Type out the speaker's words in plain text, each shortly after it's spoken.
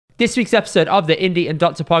This week's episode of the Indie and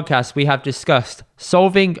Doctor podcast, we have discussed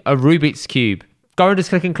solving a Rubik's Cube. Goran does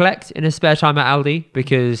click and collect in his spare time at Aldi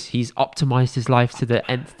because he's optimized his life to the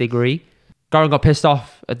nth degree. Goran got pissed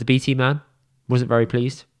off at the BT man. Wasn't very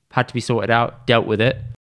pleased. Had to be sorted out. Dealt with it.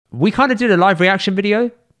 We kind of did a live reaction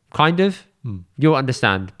video. Kind of. You'll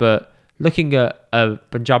understand. But looking at a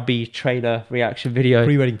Punjabi trailer reaction video.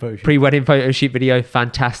 Pre-wedding photo shoot video.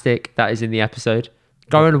 Fantastic. That is in the episode.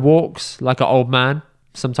 Goran walks like an old man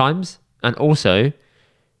sometimes. And also,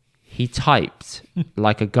 he typed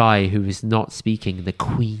like a guy who is not speaking the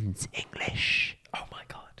Queen's English. Oh my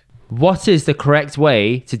God. What is the correct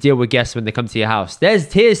way to deal with guests when they come to your house? There's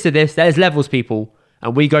tiers to this. There's levels, people.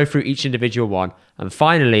 And we go through each individual one. And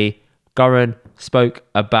finally, Goran spoke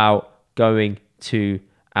about going to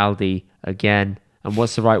Aldi again. And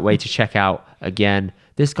what's the right way to check out again.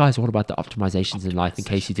 This guy's all about the optimizations in life, in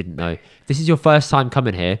case you didn't know. If this is your first time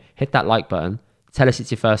coming here, hit that like button. Tell us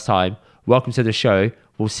it's your first time. Welcome to the show.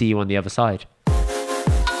 We'll see you on the other side.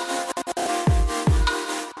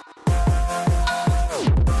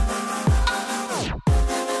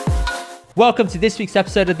 Welcome to this week's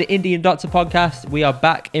episode of the Indie and Doctor podcast. We are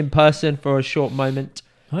back in person for a short moment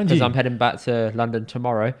because I'm heading back to London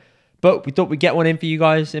tomorrow. But we thought we'd get one in for you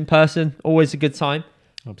guys in person. Always a good time.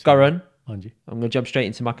 Goran, I'm going to jump straight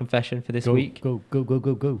into my confession for this week. Go.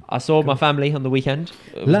 I saw my family on the weekend.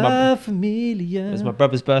 It was La Familia. It was my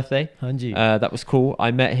brother's birthday. That was cool.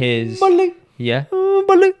 I met his... Yeah.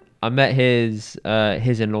 I met his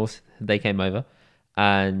in-laws. They came over.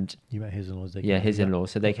 And you met his in-laws? Yeah, his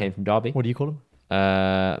in-laws. So they came from Derby. What do you call them?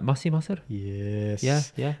 Masi Masar.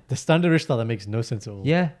 Yes. Yeah. The standard rishta that makes no sense at all.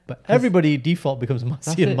 Yeah. But everybody default becomes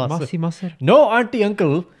Masi and Masar. Masi Masar. No auntie,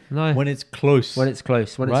 uncle. No. When it's close. It's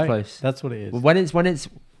close. That's what it is. When it's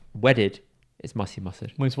wedded, it's Masi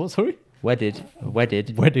Masar. When it's what, sorry? Wedded. Yeah,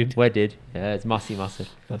 it's Masi Masar.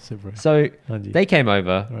 That's it, bro. So they came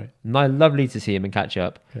over. Right. Lovely to see him and catch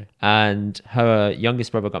up. Okay. And her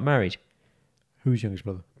youngest brother got married. Who's youngest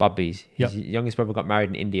brother? Bubby's. His youngest brother got married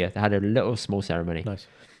in India. They had a little small ceremony. Nice.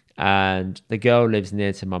 And the girl lives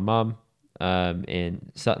near to my mum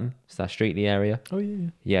in Sutton. It's that Streetley area. Oh, yeah.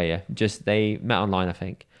 Yeah. Just they met online, I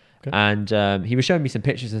think. Okay. And he was showing me some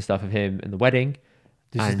pictures and stuff of him in the wedding.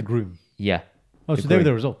 This is the groom? Yeah. Oh, so they were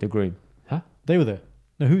there as well? The groom. Huh? They were there?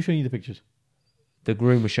 No, who's showing you the pictures? The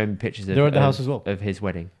groom was showing me pictures They're at the house as well? Of his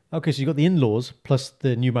wedding. Okay, so you got the in-laws plus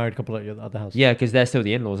the new married couple at the house. Yeah, because they're still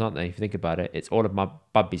the in-laws, aren't they? If you think about it, it's all of my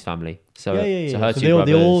Bubby's family. So, yeah. So her so two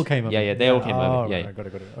brothers. They all came over. Yeah, they all came over. Right, Yeah. Got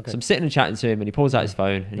it. Okay. So I'm sitting and chatting to him, and he pulls out his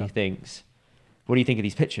phone, and he thinks, "What do you think of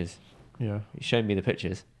these pictures?" Yeah. He's showing me the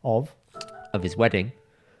pictures of his wedding.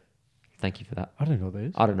 Thank you for that. I don't know what that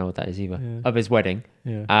is. I don't know what that is either. Yeah. Of his wedding.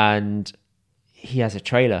 Yeah. And he has a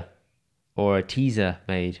trailer or a teaser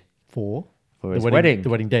made for his wedding. The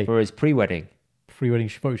wedding day. For his pre-wedding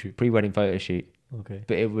photo shoot. Pre-wedding photo shoot. Okay.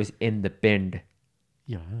 But it was in the bin.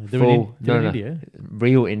 Yeah. They're in India.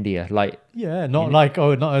 Real India. Like. Yeah. Not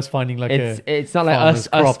us finding like it's not like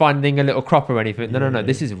us finding a little crop or anything. No.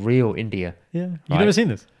 This is real India. Yeah. You've never seen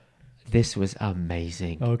this? This was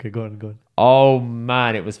amazing. Oh, okay, go on. Oh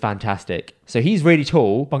man, it was fantastic. So he's really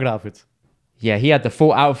tall. Bhangra outfits. Yeah, he had the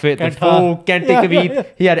full outfit, the Kenta. full Kente Kavit.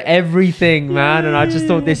 He had everything, man. And I just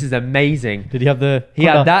thought this is amazing. Did he have the He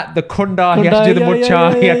had that, the kunda, he had to do the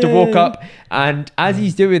mucha, he had to walk up. And as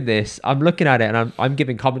he's doing this, I'm looking at it and I'm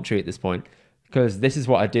giving commentary at this point. Because this is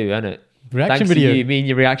what I do, isn't it? Reaction Thanks video. to you, me and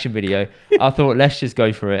your reaction video. I thought, let's just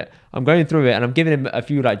go for it. I'm going through it and I'm giving him a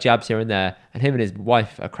few like jabs here and there. And him and his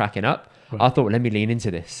wife are cracking up. Right. I thought, let me lean into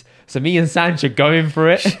this. So me and Sanch are going for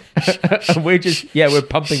it. And we're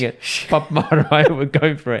pumping it. We're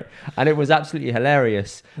going for it. And it was absolutely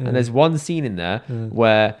hilarious. Yeah. And there's one scene in there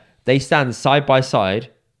where they stand side by side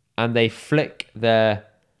and they flick their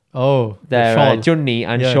junni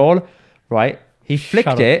and shawl, right? He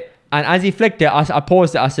flicked it. And as he flicked it, I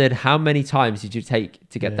paused it. I said, how many times did you take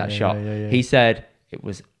to get that shot? He said, it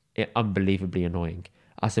was unbelievably annoying.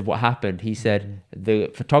 I said, what happened? He said, the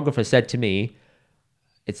photographer said to me,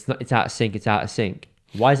 it's out of sync.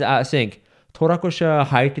 Why is it out of sync? Thora kuch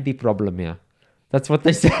height the problem here. That's what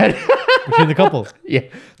they said. Between the couple? Yeah.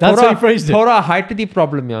 That's how he phrased it. Thora height the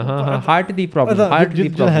problem here. Height the problem.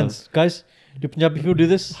 Hands. Guys, do Punjabi people do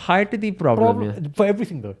this? Height the problem here. For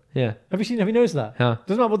everything though. Yeah. Have you noticed that? Yeah.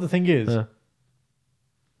 Doesn't matter what the thing is.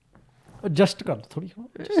 Just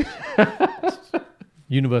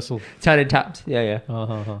universal. Turning taps.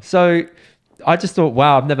 Yeah. So I just thought,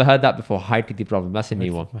 wow, I've never heard that before. Height the problem. That's a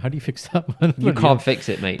new one. How do you fix that, man? You can't fix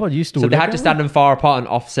it, mate. Well, so they had to stand them far apart and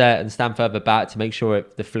offset and stand further back to make sure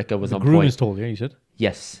the flicker was on point. The groom is tall, yeah, you said?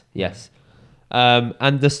 Yes.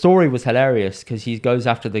 And the story was hilarious because he goes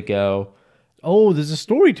after the girl. Oh, there's a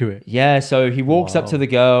story to it. Yeah, so he walks up Wow. to the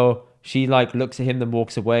girl. She like looks at him, then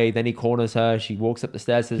walks away. Then he corners her. She walks up the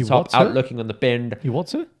stairs to the He top, what's out her? looking on the bin. He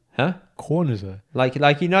what's her? Huh? Corners her. Like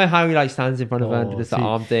you know how he like stands in front of her and Oh, does the see,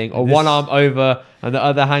 arm thing, or this- one arm over and the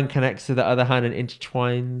other hand connects to the other hand and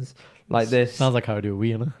intertwines like this. Sounds like how I do a Wii,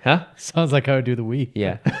 you know? Huh? Sounds like how I do the Wii.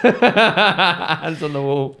 Yeah. Hands on the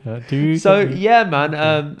wall. Dude, So yeah,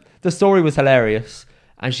 man. The story was hilarious,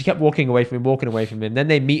 and she kept walking away from him. Then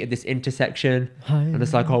they meet at this intersection, and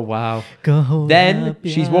it's like, oh wow. Then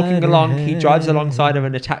she's walking along. He drives alongside her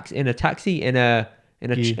in a taxi in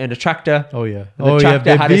a tractor. Oh yeah. And the Oh yeah,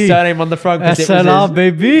 tractor had his baby. surname on the front because it was SLR, his.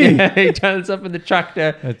 baby. Yeah, he turns up in the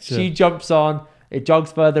tractor. She jumps on. It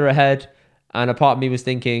jogs further ahead, and a part of me was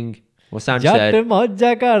thinking, well, Sanj said, and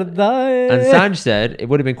Sanj said it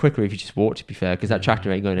would have been quicker if you just walked. To be fair, because that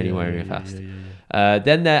tractor ain't going anywhere near fast.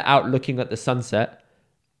 Then they're out looking at the sunset,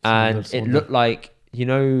 and it looked like, you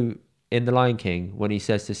know, in The Lion King when he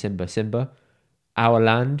says to Simba, "Simba, our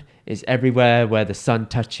land is everywhere where the sun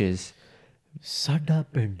touches." साडा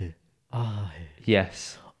पिंड आ है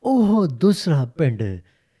Yes. ओह दूसरा पिंड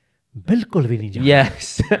बिल्कुल भी नहीं जाना Yes.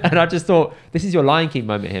 And I just thought, this is your Lion King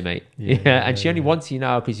moment here, mate. Yeah. Yeah, And she only wants you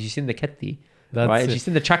now because she's in the Ketti. That's Right? it. She's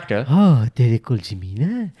in the tractor. हाँ तेरे कुल ज़मीन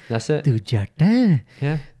है That's it. तू जट है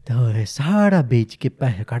Yeah. तो सारा बेच के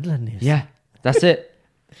पैसे काट लेने Yeah. That's it.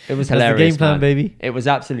 It was That's the hilarious. game plan, man. baby. It was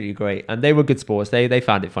absolutely great. And they were good sports. They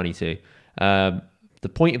found it funny too. The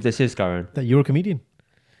point of this is, Karan. that you're a comedian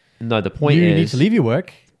No, the point you is. need to leave your work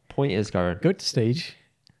Point is, Karan. go to stage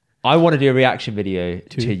I want to do a reaction video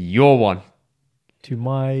to your one. to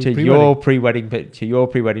my To pre-wedding. your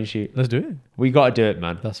pre-wedding shoot. Let's do it. We got to do it,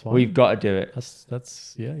 man. That's fine. We've got to do it. That's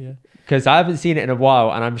yeah. Because I haven't seen it in a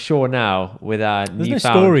while, and I'm sure now with our There's no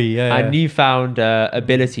newfound, story, yeah. our newfound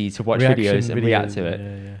ability to watch Reaction videos and react to it,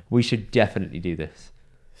 Yeah. we should definitely do this.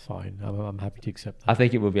 Fine. I'm happy to accept that. I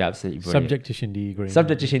think it will be absolutely brilliant. Subject to Shindy agreeing.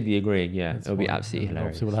 Subject to Shindy agreeing, yeah, That's it'll be fine. absolutely And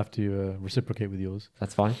hilarious. Obviously, we'll have to reciprocate with yours.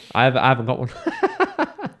 That's fine. I haven't got one.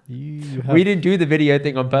 You have, We didn't do the video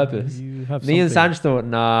thing on purpose. You have Me and something- Sanj thought,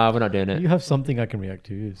 nah, we're not doing it. You have something I can react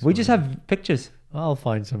to. It's We just fine. have pictures. I'll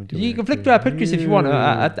find something to. You react can flick to. through our pictures if you want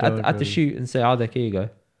at Don't the worry. shoot and say, oh, there, here you go.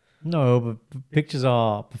 No, but pictures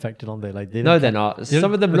are perfected, aren't they? Like they No, don't they're cap- not. they don't-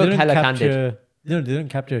 Some of them but they look don't hella capture- candid. They don't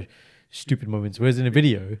capture stupid moments. Whereas in a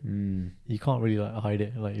video, you can't really like hide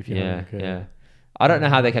it. Like if you Yeah, have, like, yeah. I don't know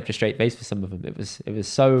how they kept a straight face for some of them. It was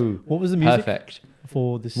so What was the music perfect.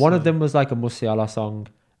 for this? One of them was like a Musiala song,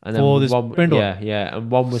 and then For this one, Brindle? yeah,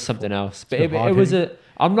 and one was something else. But It's a bit it was hard-hitting.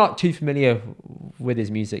 I'm not too familiar with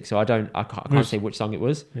his music, so I can't Was- say which song it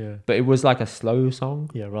was. Yeah, But it was like a slow song.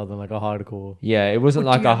 yeah, rather than like a hardcore. Yeah, it wasn't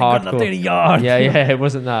like a hardcore. Yard. Yeah, it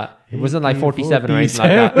wasn't that. It wasn't like 47 or anything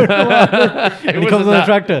like 47. that. And he comes on the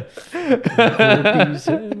tractor.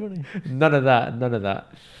 47. None of that. None of that.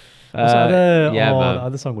 What's that? Yeah, The man.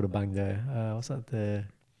 other song would have banged there. What's that?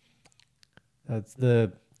 That's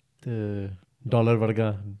the dollar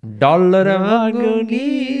varga. Dollar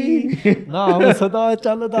mangungi. नाम सदा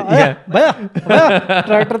चलदा Yeah. भैया भैया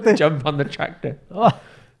tractor ते Jump on the tractor.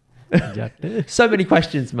 Jatt So many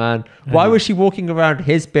questions, man. Why was she walking around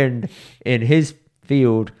his bin in his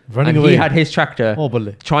field Running and away. he had his tractor ओ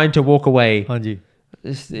बल्ले trying to walk away? हाँ जी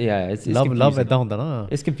It's love confusing. ऐदा होंदा ना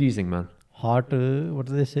It's confusing, man. heart what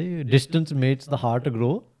do they say distance makes the heart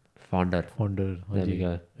grow Fonder. fonder हाँ There ji we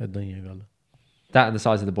go. ऐदा ही है गल That and the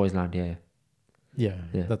size of the boys' land, yeah. yeah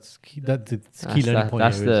Yeah. that's key learning point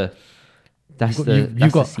That's here is that's you've the got- that's you've the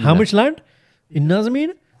got sealer. how much land इन्ना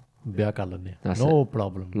ज़मीन ब्याह कर लेने That's no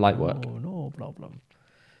problem Light work. no problem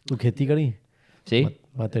तू खेती करी See,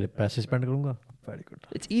 मैं तेरे पैसे स्पेंड करूंगा very good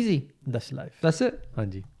it's easy. that's life That's it. हाँ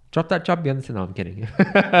जी Drop that job beyond the. No, I'm kidding.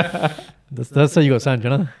 That's how you got Sanj,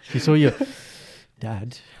 huh? She saw you.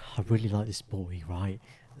 Dad, I really like this boy, right?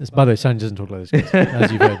 By the way, Sanj doesn't talk like this, guys,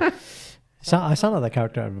 as you've heard. I sound like that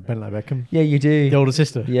character out of Ben like Beckham. Yeah, you do. The older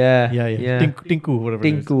sister. Yeah, Yeah. Tinku, whatever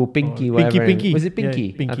it is. Tinku, Pinky, Or whatever. Pinky. Was it Pinky?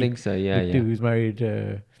 Yeah, Pinky. I think so. Yeah, The yeah. dude who's married.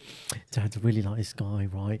 Dad, I really like this guy,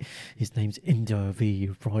 right? His name's Indo V,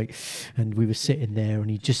 right? And we were sitting there, and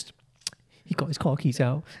he got his car keys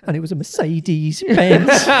out, and it was a Mercedes Benz.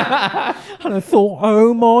 And I thought,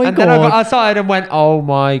 oh my And god. then I got outside and went, oh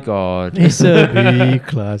my God. It's a big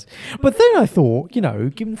class. But then I thought,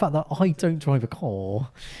 given the fact that I don't drive a car,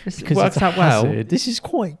 This because works it's a out well. hazard, this is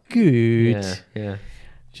quite good. Yeah.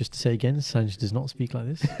 Just to say again, Sanj does not speak like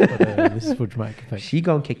this. But this is for dramatic effect. She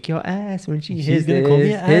gonna kick your ass when she She's hears going to this. call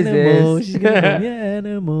me an hears animal. this. She's going to call me an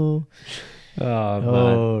animal. Oh, man.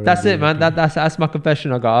 Oh, That's really, it, man. really. That's my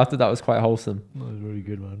confession I got after that was quite wholesome. That was very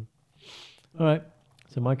good, man. All right.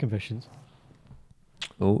 So my confessions.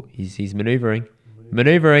 Oh, he's maneuvering.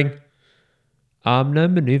 Maneuvering. I'm no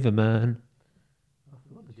maneuver man. I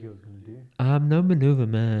forgot the was going to do. I'm no maneuver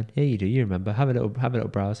man. Yeah, you do. You remember. Have a little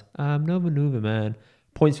browse. I'm no maneuver man.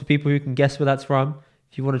 Points for people who can guess where that's from.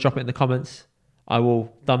 If you want to drop it in the comments, I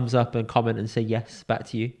will thumbs up and comment and say yes back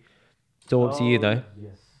to you. It's all up to you though.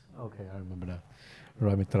 Yes. Okay, I remember now.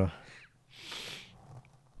 Right, Mitra.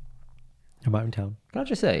 I'm out in town. Can I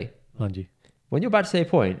just say, Anji. when you're about to say a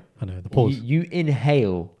point, I know, the pause. You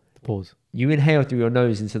inhale. The pause. You inhale through your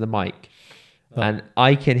nose into the mic. Oh. And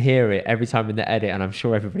I can hear it every time in the edit, and I'm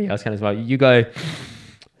sure everybody else can as well. You go,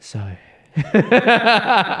 so.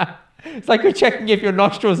 It's like you're checking if your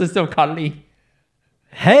nostrils are still cuddly.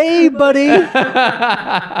 Hey, buddy.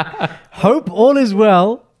 Hope all is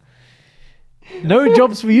well. No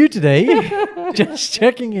jobs for you today. Just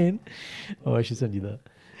checking in. Oh, I should send you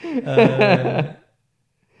that.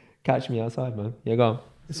 Catch me outside, man. Yeah, go on.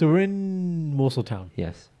 So we're in Morsel Town.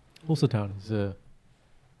 Yes. Morsel Town is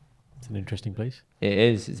it's an interesting place. It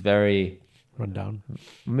is. It's very Run down.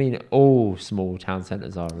 I mean, all small town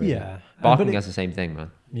centres are really. Yeah. Barking has the same thing,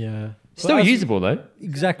 man. Yeah. Still usable though.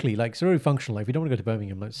 Exactly. Like, it's very functional. Like, if you don't want to go to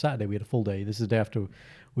Birmingham, like Saturday, we had a full day. This is the day after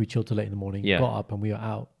we chilled till late in the morning. Yeah. Got up and we were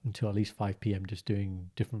out until at least 5 p.m. just doing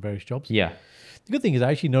different various jobs. Yeah. The good thing is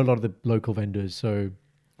I actually know a lot of the local vendors. So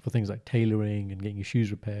for things like tailoring and getting your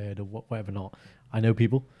shoes repaired or whatever not, I know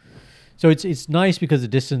people. So it's nice because the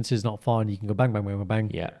distance is not far and you can go bang, bang, bang, bang,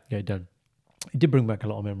 bang. Yeah. Get it done. It did bring back a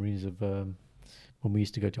lot of memories of when we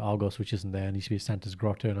used to go to Argos, which isn't there, and used to be Santa's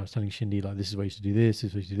Grotto, and I was telling Shindy, like, this is where I used to do this, this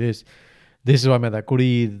is where I used to do this. This is where I met that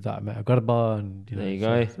Kuri, that I met a Garba, and There you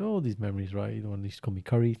go. So all these memories, right? The one that used to call me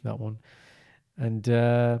Curry, that one. And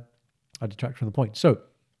I detract from the point. So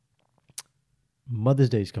Mother's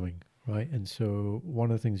Day is coming, right? And so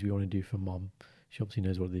one of the things we want to do for Mom, she obviously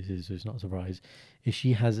knows what this is, so it's not a surprise, is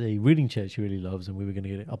she has a reading chair she really loves, and we were going to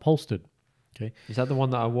get it upholstered. Okay. Is that the one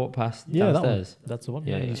that I walked past Yeah, downstairs? that's the one.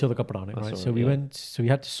 Yeah, Yeah, yeah. you saw the kapra on it, I right? saw So it, we yeah. went, so we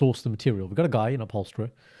had to source the material. We got a guy, an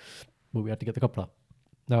upholsterer, but we had to get the kapra.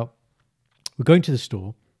 Now, we're going to the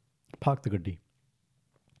store, park the Goody.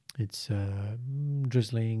 It's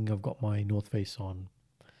drizzling. I've got my North Face on.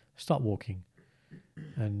 Start walking.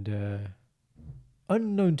 And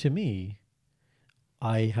unknown to me,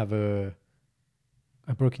 I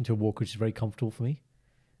broke into a walk which is very comfortable for me.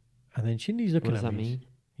 And then Shindy's looking What does at that me. mean?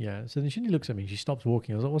 Yeah. So then Shindy looks at me. She stops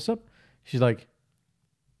walking. I was like, what's up? She's like,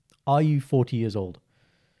 are you 40 years old?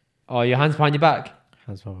 Oh, your hands behind your back.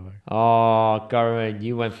 Hands behind my back. Oh, Garin,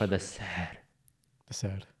 you went for the sad. The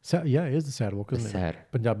sad. Yeah, it is the sad walk, The isn't it? sad.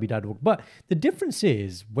 Punjabi dad walk. But the difference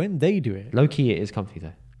is when they do it, Low key, it is comfy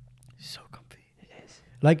though. it's so comfy. It is.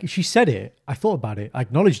 Like, she said it, I thought about it, I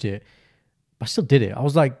acknowledged it, but I still did it. I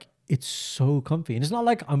was like, it's so comfy. And it's not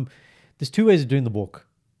like there's two ways of doing the walk.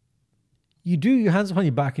 You do your hands behind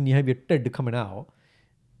your back and you have your head coming out.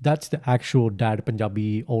 That's the actual dad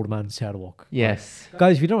Punjabi old man sad walk. Yes.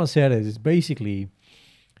 Guys, if you don't know what sad is,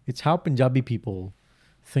 it's how Punjabi people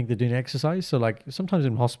think they're doing exercise. So like sometimes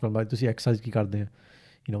in hospital, like, "Tusi exercise ki karde hain?"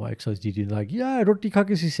 You know, what exercise do you do? Like, yeah, roti kha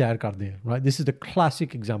ke si sair karde hain, right? This is the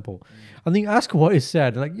classic example. And then you ask what is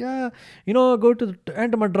sad. They're like, yeah, you know, I go to the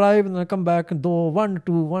end of my drive and then I come back and do 1,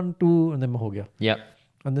 2, 1, 2, and then ho gaya. Yep.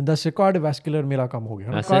 And then that's a cardiovascular mera kam ho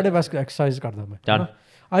gaya. That's it. Cardiovascular exercise karda main. Done. You know?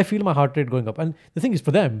 I feel my heart rate going up. And the thing is,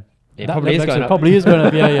 for them, It that probably is level going exercise up. probably is going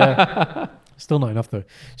up. Yeah, yeah. Still not enough though.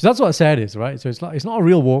 So that's what sad is, right? So it's not a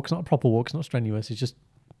real walk. It's not a proper walk. It's not strenuous. It's just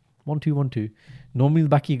 1, 2, 1, 2. Normally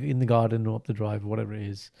back in the garden or up the drive or whatever it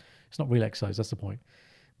is. It's not real exercise. That's the point.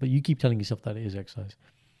 But you keep telling yourself that it is exercise.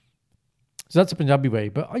 So that's a Punjabi way.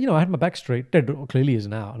 But you know, I had my back straight. Dead clearly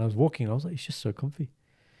isn't out, and I was walking. And I was like, it's just so comfy.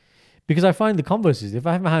 Because I find the converse is, if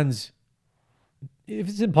I have my hands, if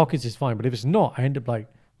it's in pockets, it's fine. But if it's not, I end up like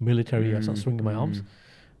military. I start swinging my arms.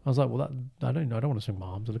 I was like, well, I don't want to swing my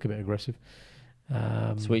arms. I look a bit aggressive. So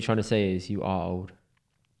what you're trying to say is you are old.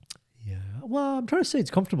 Yeah. Well, I'm trying to say it's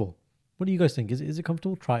comfortable. What do you guys think? Is it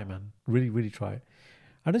comfortable? Try it, man. Really, really try it.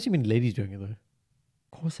 I don't see many ladies doing it though.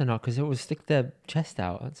 Of course they're not, because it will stick their chest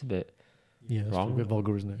out. That's a bit. Yeah, that's Wrong. a bit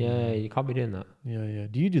vulgar, isn't it? Yeah, you can't be doing that. Yeah, yeah.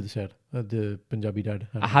 Do you do the sad? The Punjabi dad?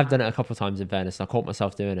 I have done it a couple of times in fairness. I caught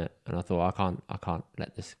myself doing it, and I thought I can't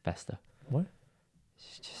let this fester. What?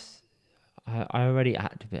 It's just I already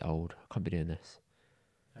act a bit old. I can't be doing this.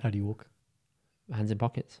 How do you walk? Hands in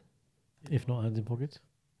pockets, If not hands in pockets?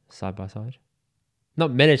 side by side.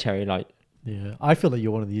 Not military, like. Yeah. I feel like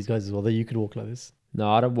you're one of these guys as well, that you could walk like this. No,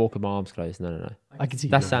 I don't walk with my arms closed. No. I can see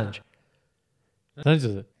you That's doing Sanj. that. Sanj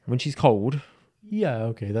does it? When she's cold, Yeah,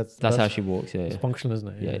 okay. That's how she walks. Yeah, it's yeah. functional, isn't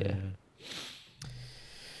it? Yeah.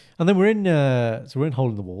 And then we're in Hole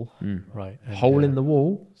in the Wall, right? And, Hole in the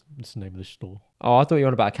wall. That's the name of the store. Oh, I thought you were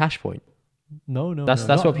on about a cash point. No, no, That's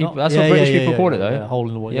no, what people. That's what British people call it, though. Yeah, hole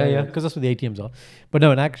in the wall. Yeah, Yeah, yeah. Because that's what the ATMs are. But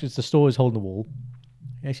no, and actually, it's the store is hole in the wall.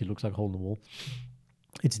 It actually looks like a hole in the wall.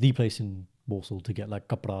 It's the place in Warsaw to get like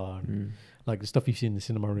kapra and like the stuff you see in the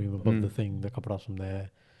cinema room above the thing. The kapra's from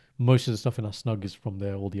there. Most of the stuff in our snug is from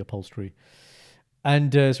there. All the upholstery.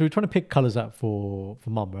 And so we're trying to pick colours out for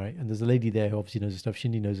mum, right? And there's a lady there who obviously knows the stuff.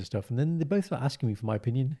 Shindy knows the stuff. And then they both are asking me for my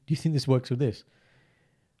opinion. Do you think this works with this?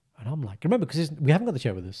 And I'm like, remember, because we haven't got the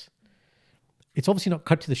chair with us. It's obviously not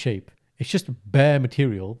cut to the shape. It's just bare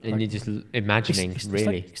material. And like, you're just imagining,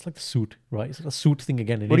 really. It's like the suit, right? It's like a suit thing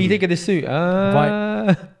again. What do you think of the suit?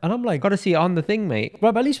 Right. And I'm like, got to see it on the thing, mate.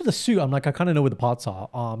 right, but at least with the suit, I'm like, I kind of know where the parts are.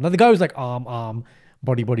 Now the guy was like, arm,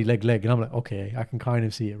 body, leg. And I'm like, okay, I can kind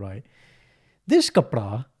of see it, right? This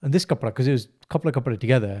kapra and this kapra, because it was a couple of kapra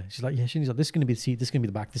together. She's like, yeah, she's like, this is going to be the seat, this is going to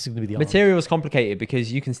be the back, this is going to be the arm. Material is complicated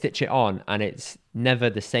because you can stitch it on and it's never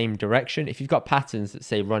the same direction. If you've got patterns that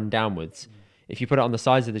say run downwards, if you put it on the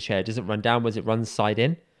sides of the chair, it doesn't run downwards, it runs side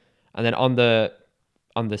in. And then on the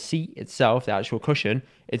seat itself, the actual cushion,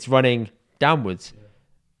 it's running downwards. Yeah.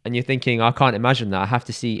 And you're thinking, I can't imagine that. I have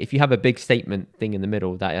to see, if you have a big statement thing in the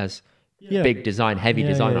middle that has big design, heavy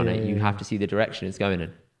design on it, you have to see the direction it's going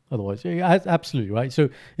in. Otherwise, yeah, absolutely, right? So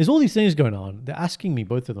there's all these things going on. They're asking me,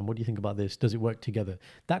 both of them, what do you think about this? Does it work together?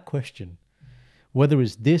 That question, whether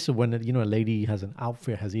it's this or when, a lady has an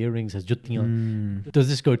outfit, has earrings, has jutti on, does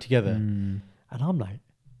this go together? And I'm like,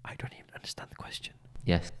 I don't even understand the question.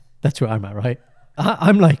 Yes. That's where I'm at, right?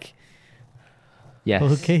 I'm like, yes.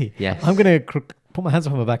 Okay. Yes. I'm going to put my hands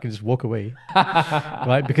on my back and just walk away,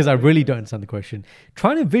 right? Because I really don't understand the question.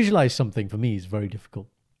 Trying to visualize something for me is very difficult.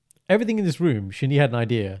 Everything in this room, Shindy had an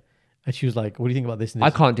idea and she was like, what do you think about this and this?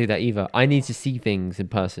 I can't do that either. I need to see things in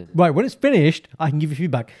person. Right. When it's finished, I can give you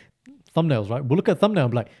feedback. Thumbnails, right? We'll look at a thumbnail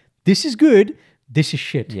and be like, this is good. This is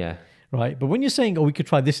shit. Yeah. Right. But when you're saying, oh, we could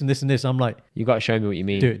try this and this and this, I'm like, you got to show me what you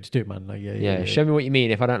mean. Just do it, man. Like, yeah. Show me what you mean.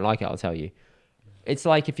 If I don't like it, I'll tell you. It's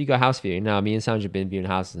like if you go house viewing. Now, me and Sandra have been viewing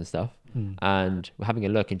houses and stuff, and we're having a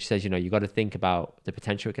look, and she says, you got to think about the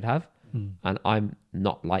potential it could have. And I'm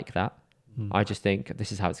not like that. I just think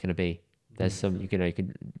this is how it's going to be. There's some, you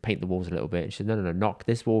can paint the walls a little bit. And she said, no, knock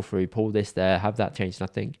this wall through, pull this there, have that changed. And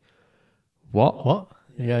I think, what?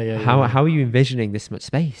 Yeah. How are you envisioning this much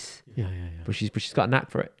space? Yeah. But she's got a knack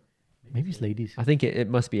for it. Maybe it's ladies. I think it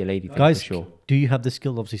must be a lady thing, guys, for sure. Do you have the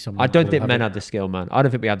skill? Obviously, some. I don't think men have the skill, man. I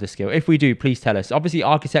don't think we have the skill. If we do, please tell us. Obviously,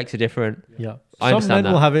 architects are different. Yeah, I some men understand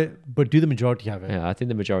that. will have it, but do the majority have it? Yeah, I think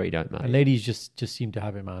the majority don't, man. And ladies just seem to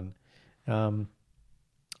have it, man.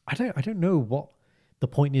 I don't know what the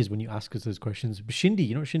point is when you ask us those questions. But Shindy,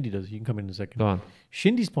 you know what Shindy does? You can come in a second. Go on.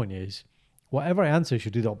 Shindy's point is, whatever I answer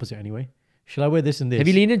should do the opposite anyway. Should I wear this and this? Have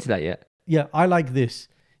you leaned into that yet? Yeah, I like this.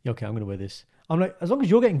 Yeah, okay, I'm going to wear this. I'm like, as long as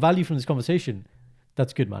you're getting value from this conversation,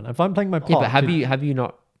 that's good, man. If I'm playing my part... Yeah, but have you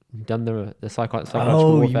not done the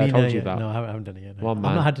psychological warfare I told you about? No, I haven't done it yet. No. Come on,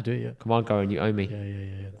 man. I've not had to do it yet. Come on, Goran, you owe me.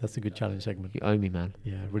 Yeah. That's a good challenge segment. You owe me, man.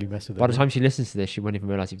 Yeah, really mess with it. By the time she listens to this, she won't even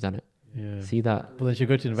realise you've done it. Yeah. See that? But then she'll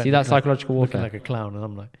go to an event. See that psychological looking warfare? like a clown, and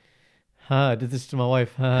I'm like, I did this to my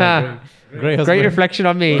wife. Great husband. Great reflection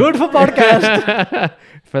on me. Good for podcast.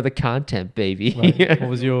 For the content, baby. Right. What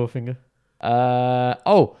was your finger?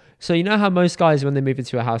 So you know how most guys, when they move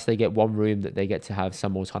into a house, they get one room that they get to have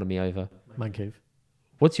some autonomy over? Man cave.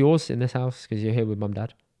 What's yours in this house? Because you're here with mum,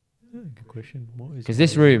 dad. Good question. Because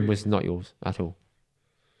this room was not yours at all.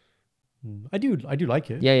 I do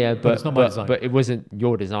like it. Yeah, but it's not my design. But it wasn't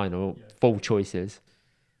your design or full choices.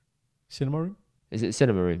 Cinema room? Is it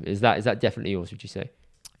cinema room? Is that definitely yours, would you say?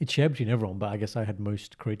 It's shared between everyone, but I guess I had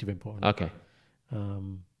most creative input on it. Okay.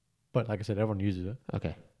 But like I said, everyone uses it.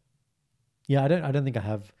 Okay. Yeah, I don't think I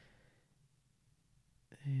have.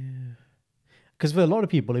 Because for a lot of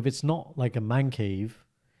people, if it's not like a man cave,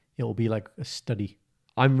 it will be like a study.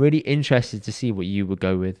 I'm really interested to see what you would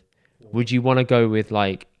go with. Would you want to go with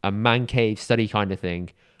like a man cave study kind of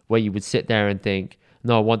thing where you would sit there and think,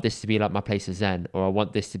 no, I want this to be like my place of Zen, or I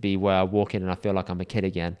want this to be where I walk in and I feel like I'm a kid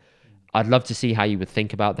again? I'd love to see how you would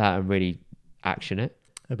think about that and really action it.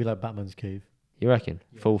 It'd be like Batman's cave. You reckon?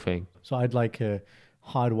 Yeah. Full thing. So I'd like a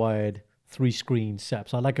hardwired 3-screen setup.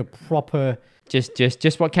 So I'd like a proper...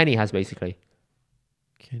 Just what Kenny has, basically.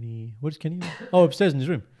 Kenny... What is Kenny? Oh, upstairs in his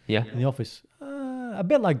room. Yeah. In the office. A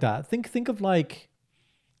bit like that. Think of like,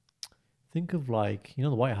 the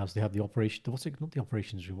White House, they have the operation... What's it? Not the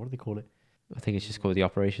operations room. What do they call it? I think it's just called the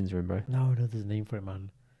operations room, bro. No, there's a name for it,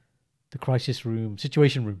 man. The crisis room.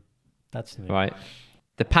 Situation room. That's the name. Right.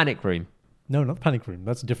 The panic room. No, not the panic room.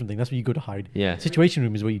 That's a different thing. That's where you go to hide. Yeah. Situation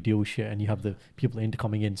room is where you deal with shit and you have the people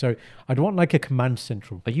coming in. So I'd want like a command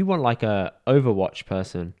central. But you want like a Overwatch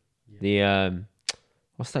person.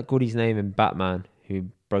 What's that goodie's name in Batman who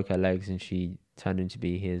broke her legs and she turned into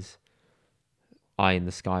be his eye in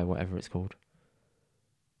the sky, whatever it's called.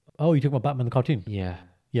 Oh, you talking about Batman the cartoon? Yeah,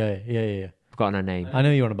 Yeah. forgotten her name. I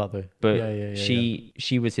know you're on about though. But yeah.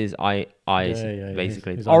 she was his eyes, Yeah.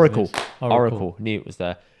 basically. His eyes and his- Oracle. Knew it was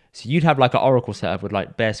there. So you'd have like an Oracle setup with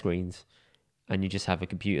like bare screens, and you just have a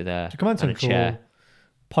computer there So command and a central, chair.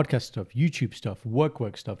 podcast stuff, YouTube stuff, work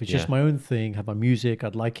stuff. It's just Yeah. my own thing. Have my music.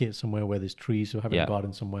 I'd like it somewhere where there's trees, or having Yeah. a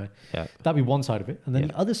garden somewhere. Yeah, That'd be one side of it, and then Yeah.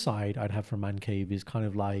 the other side I'd have for a man cave is kind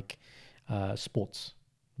of like sports,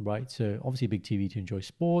 right? So obviously a big TV to enjoy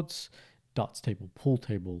sports, darts table, pool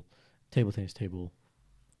table, table tennis table,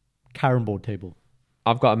 carom board table.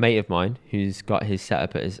 I've got a mate of mine who's got his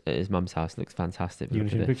setup at his mum's house. Looks fantastic. You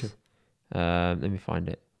Look gonna at see a this. picture? Let me find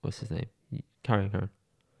it. What's his name? Carry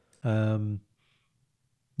on.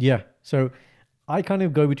 Yeah. So I kind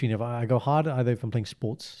of go between. If I go hard either if I'm playing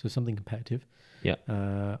sports, so something competitive,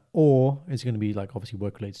 Yeah, or it's going to be like obviously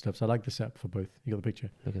work related stuff. So I like the setup for both. You got the picture?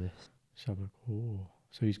 look at this. So,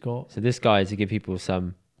 so he's got. So this guy, to give people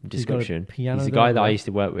some He's got a description, piano he's a there guy on that the I left. used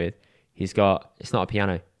to work with. He's got, it's not a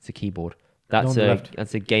piano, it's a keyboard. On That's the a left.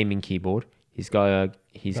 that's a gaming keyboard. He's got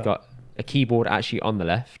a keyboard actually on the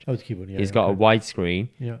left. Oh, it's keyboard. Yeah. He's got a wide screen.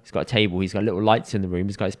 Yeah. He's got a table. He's got little lights in the room.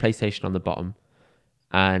 He's got his PlayStation on the bottom,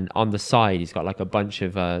 and on the side he's got like a bunch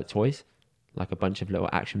of toys, like a bunch of little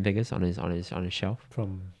action figures on his shelf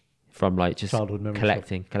from like just childhood memory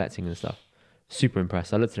collecting and stuff. Super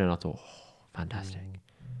impressed. I looked at it and I thought, oh, fantastic.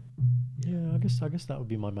 Yeah, I guess that would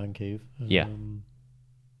be my man cave. Yeah.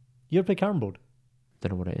 You ever play carom board?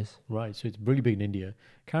 Don't know what it is. Right, so it's really big in India.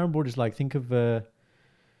 Carom board is like think of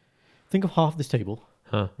half this table,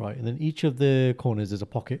 Huh? right, and then each of the corners there's a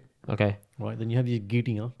pocket, Okay. right. Then you have your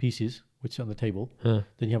Giudinya pieces which are on the table. Huh.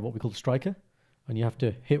 Then you have what we call the striker, and you have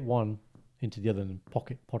to hit one into the other and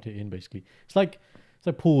pot it in. Basically, it's like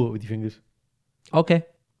pool with your fingers. Okay.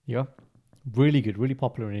 Yeah, really good, really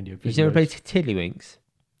popular in India. You never played Tiddlywinks?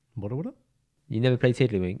 What? You never played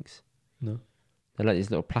Tiddlywinks? No. They're like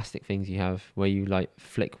these little plastic things you have where you like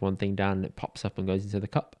flick one thing down and it pops up and goes into the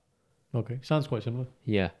cup. Okay, sounds quite similar.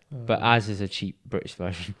 Yeah, but ours is a cheap British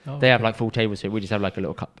version. Oh, They have okay. like full tables, so we just have like a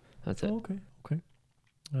little cup. That's it. Oh, okay.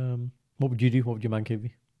 What would you do? What would your man cave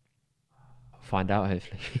be? Find out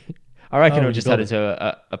hopefully. I reckon Oh, it'll you just build turn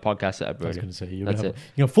into a podcast setup. I was Really. going to say you're That's gonna have it.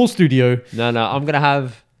 you know full studio. No, I'm gonna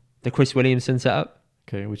have the Chris Williamson setup,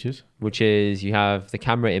 Okay, which is which is you have the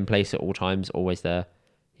camera in place at all times, always there.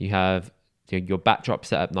 You have your backdrop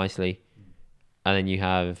set up nicely, and then you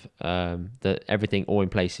have everything all in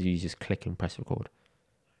place. So you just click and press record.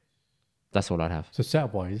 That's all I'd have. so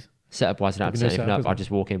setup wise, Setup wise, I don't have to There'd set be no anything setup, up. is I'll there?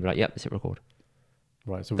 just walk in and be like, yep, let's hit record.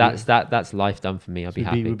 right? So That's life done for me. I'll be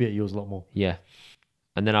happy. We'll be at yours a lot more. Yeah.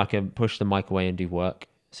 And then I can push the mic away and do work.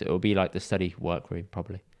 So it'll be like the study workroom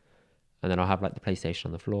probably. And then I'll have like the PlayStation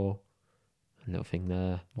on the floor, a little thing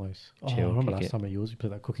there. Nice. Chill, I remember kick last it. time at yours, you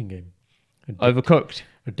played that cooking game. Overcooked.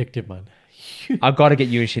 Addictive, man. I've got to get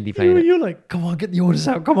you and Shindy playing it. You're like, come on, get the orders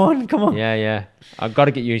out. Come on. Yeah. I've got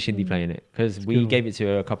to get you and Shindy playing it because we good, gave it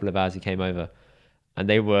to a couple of hours who came over. And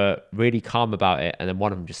they were really calm about it, and then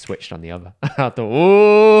one of them just switched on the other. I thought,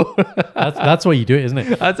 oh, That's why you do it, isn't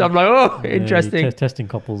it? I'm like, oh, Yeah, interesting. you're testing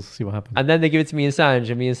couples, see what happens. And then they give it to me and Sanj,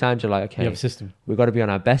 and me and Sanj are like, You have okay, a system. we've got to be on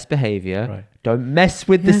our best behavior. Right. Don't mess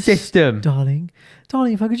with the Yes, system. Darling,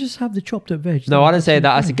 if I could just have the chopped up veg. No, I don't say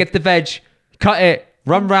that. I said, get the veg, cut it,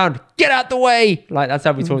 run round, get out the way. Like, that's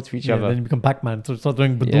how we talk to each Then other. you become Pac-Man, so start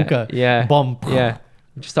doing bazooka, Yeah. bomb. Yeah.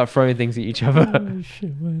 We just start throwing things at each other. Oh,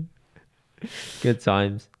 shit, man. Good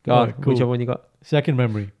times. Go on. Right, cool. Which one you got? Second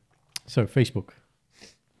memory. So Facebook.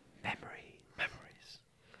 Memories.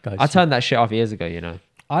 Guys, I turned that shit off years ago, you know,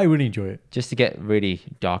 I really enjoy it. just to get really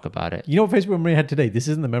dark about it. You know what Facebook memory I had today? This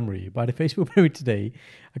isn't the memory, but I had a Facebook memory today.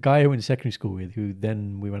 A guy I went to secondary school with, who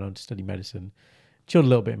then we went on to study medicine. Chilled a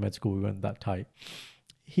little bit in med school. We weren't that tight.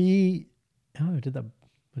 I did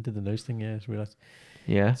the nose thing. Yeah, I just realized.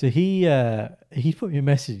 Yeah. So he put me a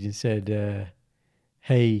message and said,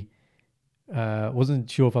 "Hey, wasn't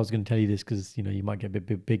sure if I was going to tell you this because you might get a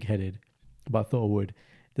bit big headed, but I thought I would.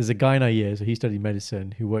 There's a guy in our year, so he studied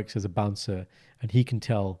medicine, who works as a bouncer, and he can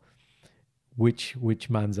tell which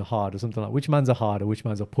man's are hard or something like which man's are hard or which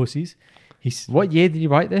man's are pussies. What year did you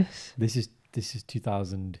write this? This is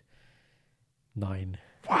 2009.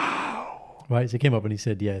 Wow. Right, so he came up and he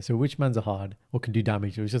said, yeah, so which man's are hard or can do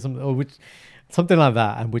damage or just something like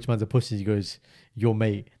that, and which man's are pussies. He goes, your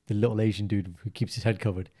mate, the little Asian dude who keeps his head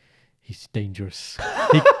covered, he's dangerous.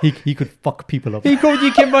 he could fuck people up. He called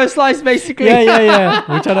you Kimbo Slice, basically.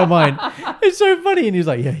 Yeah. Which I don't mind. It's so funny. And he was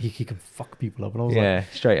like, yeah, he can fuck people up. And I was Yeah,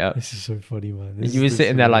 like, straight up. this is so funny, man. And you were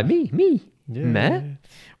sitting there like, me, yeah, meh. yeah.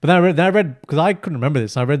 But then I read because I couldn't remember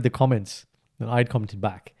this. I read the comments that I'd commented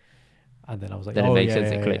back, and then I was like, Then it makes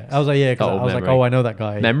sense. It clicks. I was like, yeah, because I was like, memory. oh, I know that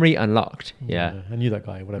guy. Memory unlocked. Yeah. I knew that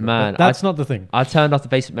guy. Whatever. Man, But that's not the thing. I turned off the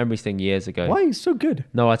basic memories thing years ago. Why? It's so good.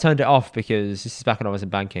 No, I turned it off because this is back when I was in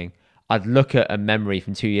banking. I'd look at a memory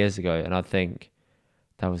from 2 years ago and I'd think,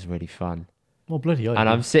 that was really fun. Well, bloody hell. And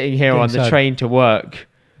I'm sitting here on the sad. train to work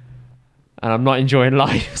and I'm not enjoying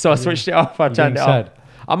life. So I switched it off. I turned it off.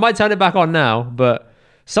 I might turn it back on now, but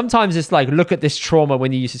sometimes it's like, look at this trauma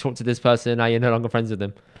when you used to talk to this person, now you're no longer friends with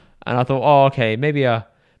them. And I thought, oh, okay, maybe I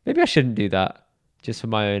shouldn't do that just for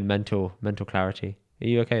my own mental clarity. Are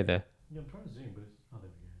you okay there? Yeah, I'm trying to zoom, but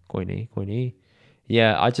it's Coiny.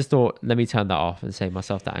 Yeah, I just thought, let me turn that off and save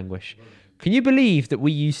myself that anguish. Can you believe that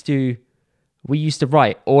we used to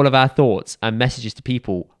write all of our thoughts and messages to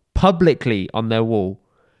people publicly on their wall?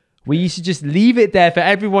 We used to just leave it there for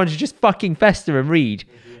everyone to just fucking fester and read.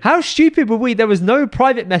 How stupid were we? There was no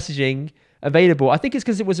private messaging available. I think it's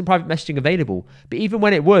because it wasn't private messaging available. But even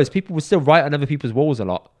when it was, people would still write on other people's walls a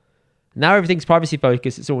lot. Now everything's privacy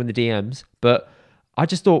focused. It's all in the DMs. But I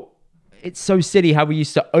just thought it's so silly how we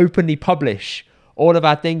used to openly publish all of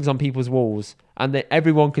our things on people's walls and that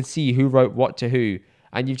everyone could see who wrote what to who.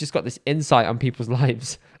 And you've just got this insight on people's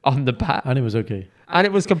lives on the bat. And it was okay. And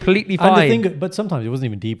it was completely fine. And the thing, but sometimes it wasn't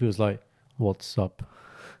even deep. It was like, what's up?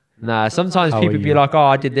 Nah, sometimes people be like, oh,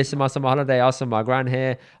 I did this in my summer holiday. I saw my gran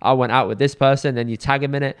here. I went out with this person. Then you tag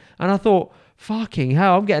them in it. And I thought, fucking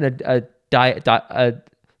hell, I'm getting a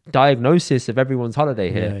diagnosis of everyone's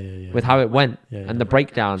holiday here with how it went and the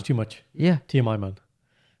breakdown. It's too much. Yeah. TMI, man.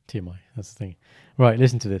 TMI. That's the thing. Right,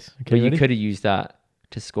 listen to this. Okay, but you ready? could have used that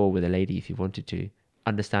to score with a lady if you wanted to.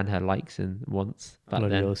 Understand her likes and wants back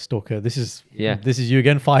Bloody then. hell, stalker. This is you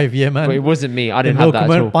again, 5 year man. But it wasn't me. I didn't have that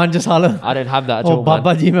at all. 5 साल I didn't have that at Oh, all, man.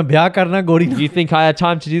 बाबा जी मैं ब्याह करना गोरी Do you think I had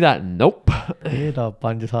time to do that? Nope. ये तो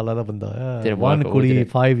 5 साल ਦਾ ਬੰਦਾ ਹੈ Didn't work one at all, ਕੁੜੀ did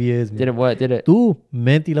it? 5 years Didn't work, did it? ਤੂੰ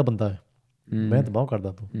ਮਿਹਨਤੀ ਲਾ ਬੰਦਾ ਹੈ ਮੈਂ ਤਾਂ ਬਹੁਤ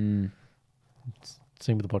ਕਰਦਾ ਤੂੰ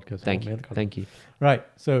same with the podcast. Thank you. Right,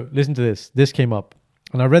 so listen to this. This came up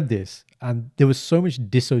and I read this and there was so much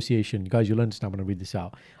dissociation. Guys, you'll understand when I read this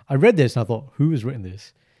out. I read this and I thought, who has written this?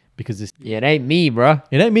 Because this Yeah, it ain't me, bruh.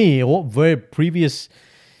 it ain't me. What very previous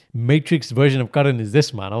Matrix version of Karan is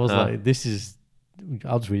this, man? I was like, this is,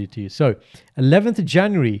 I'll just read it to you. So 11th of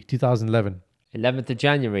January 2011. 11th of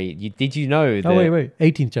January. Did you know that? Oh, wait.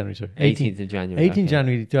 18th January, sorry. 18th of January. 18th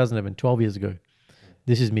January 2011, 12 years ago.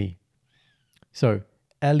 This is me. So,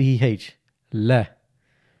 L-E-H, Le.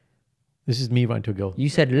 This is me writing to a girl. You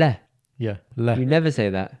said le. Yeah, Le. You never say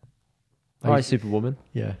that. All right, Superwoman.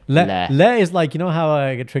 Yeah. Le. Le is like, you know how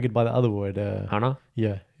I get triggered by the other word? Hannah?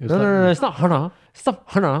 Yeah. It was No, it's not Hannah. Stop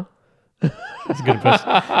Hannah. That's a good impression.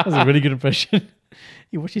 That's a really good impression.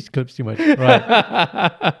 You watch these clips too much.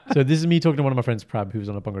 Right. So this is me talking to one of my friends, Prab, who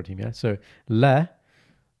was on a Bhangra team, yeah? So, Le,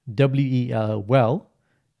 W-E-L, well,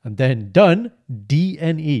 and then done,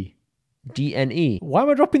 D-N-E. D-N-E. Why am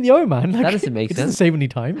I dropping the O, man? Like, That doesn't make it sense. doesn't save any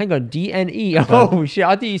time. Hang on, D-N-E. Oh, shit.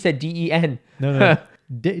 I thought you said D-E-N. No.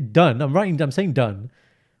 Done. I'm saying done.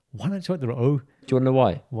 Why not write the O? Do you want to know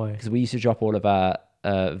why? Why? Because we used to drop all of our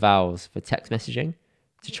vowels for text messaging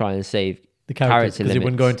to try and save The characters, character 'cause it limits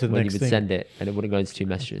wouldn't go into the when next you would thing. send it, and it wouldn't go into two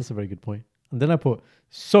messages. That's a very good point. And then I put,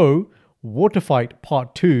 so, water fight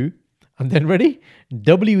part 2, and then ready?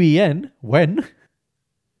 W-E-N, when,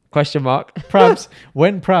 Question mark. Prabs,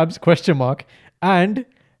 when Prabs, question mark, and,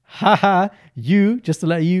 haha, you, just to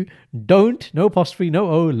let you, don't, no apostrophe, no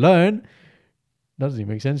O, learn. That doesn't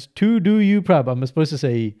even make sense. To do you, Prab. I'm supposed to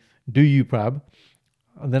say, do you, Prab.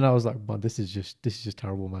 And then I was like, man, this is just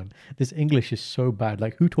terrible, man. This English is so bad.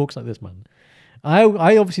 Like, who talks like this, man?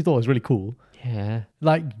 I obviously thought it was really cool. Yeah.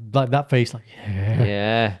 Like that face, like,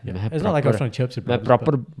 Yeah. It's not like I was trying to chirp it. मैं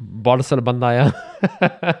proper बॉल बंदा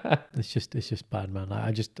आया. It's just bad, man.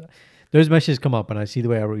 I just those messages come up and I see the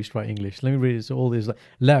way I used to write English. Let me read it. So all this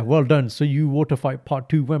like, well done. So you water fight part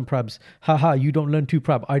 2 when Prabs. Haha, you don't learn 2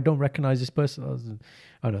 Prab. I don't recognize this person.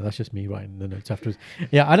 Oh no, that's just me writing the notes afterwards.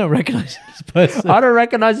 Yeah, I don't recognize this person. I don't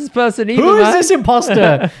recognize this person either. Who is man. this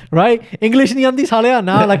imposter? Right? English nahi aandi salaya.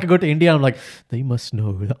 Now like I go to India, I'm like, they must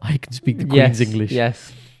know that I can speak the Queen's English.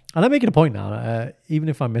 Yes. And I'm making a point now, even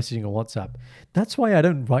if I'm messaging on WhatsApp, that's why I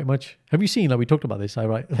don't write much. Have you seen, like we talked about this, I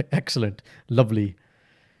write like excellent, lovely,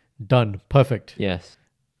 done, perfect. Yes.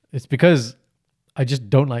 It's because I just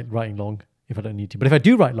don't like writing long if I don't need to. But if I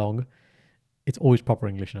do write long, it's always proper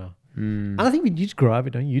English now. And I think we just grow out of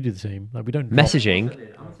it, don't you? You do the same. Like we don't drop-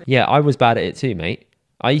 Messaging, yeah, I was bad at it too, mate.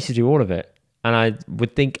 I used to do all of it, and I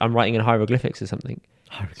would think I'm writing in hieroglyphics or something.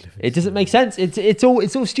 hieroglyphics. It doesn't make sense. It's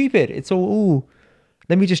all stupid. It's all. Ooh,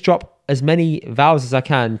 let me just drop as many vowels as I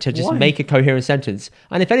can to just Why? make a coherent sentence.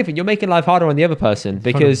 And if anything, you're making life harder on the other person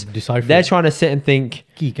Trying to because decipher they're it. trying to sit and think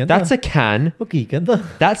Ki kehanda? that's a can, ਉਹ ਕੀ ਕਹਿੰਦਾ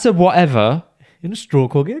that's a whatever. ਇਹਨੂੰ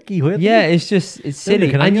stroke ਹੋ ਗਿਆ ਕੀ ਹੋਇਆ Yeah, it's silly.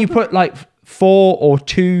 can I And you get put like 4 or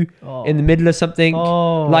 2 in the middle of something.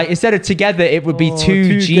 Oh. Like instead of together, it would be Oh,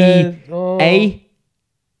 2GA. oh.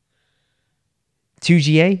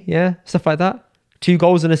 2GA, yeah, stuff like that. 2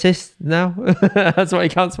 goals and assists now. That's what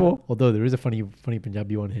it counts for. Although there is a funny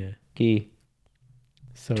Punjabi one here. Key.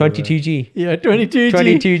 So, 22G. Yeah, 22G.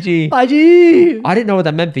 22G. Aji. I didn't know what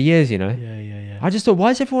that meant for years, you know. Yeah. I just thought,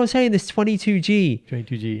 why is everyone saying this 22G?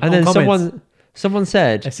 22G. And then someone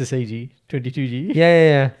said, SSAG. 22G.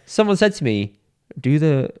 yeah. Someone said to me, do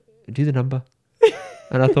the number.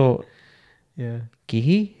 And I thought, Yeah.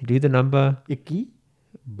 Gihi, do the number Iki.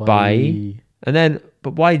 by. And then,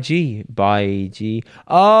 but why G? By G.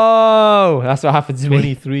 Oh, that's what happened to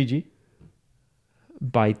me. 23G.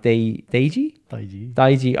 By Daiji? Daiji.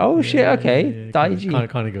 Daiji. Oh, shit, okay. Daiji.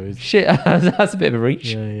 Kind of goes. Shit, that's a bit of a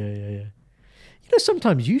reach. Yeah. You know,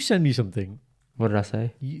 sometimes you send me something. What did I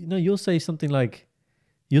say? You'll say something like,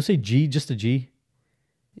 you'll say G, just a G.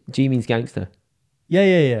 G means gangster.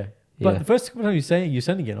 Yeah. But Yeah. the first time you say it, you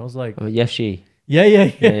send again. I was like, Oh, yes, she.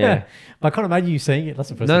 yeah. But I can't imagine you saying it. That's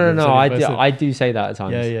the first time. No. I do say that at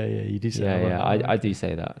times. Yeah. You do say that. Yeah. I do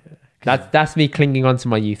say that. That's me clinging on to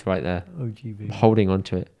my youth right there. OG, baby. Holding on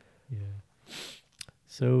to it. Yeah.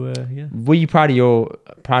 So, yeah. Were you proud of your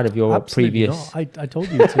Absolutely previous? not. I told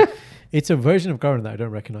you it's a version of Gaurav that I don't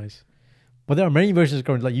recognize. But there are many versions of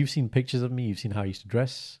Gaurav. Like you've seen pictures of me, you've seen how I used to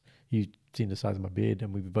dress, you've seen the size of my beard,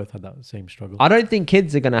 and we've both had that same struggle. I don't think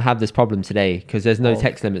kids are going to have this problem today because there's no Oh.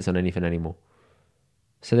 text limits on anything anymore.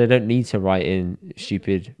 So they don't need to write in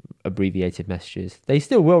stupid abbreviated messages. They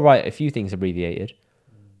still will write a few things abbreviated,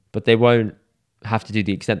 but they won't have to do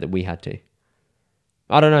the extent that we had to.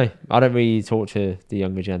 I don't know. I don't really talk to the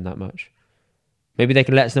younger gen that much. Maybe they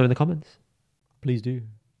can let us know in the comments. Please do.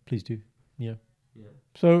 Yeah.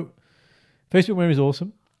 So, Facebook memory is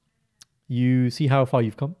awesome. You see how far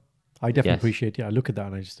you've come. I definitely Yes. appreciate it. I look at that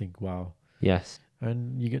and I just think, wow. Yes.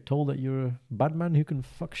 And you get told that you're a bad man who can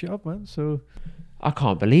fuck shit up, man. So, I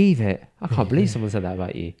can't believe it. I can't believe someone said that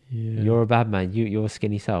about you. yeah. You're a bad man. You're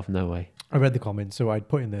skinny self. No way. I read the comments, so I'd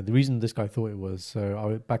put in there the reason this guy thought it was.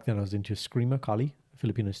 So back then I was into Screamer Kali,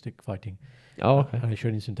 Filipino stick fighting, Oh, okay. and I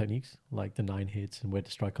showed him some techniques like the 9 hits and where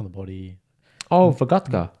to strike on the body. Oh, for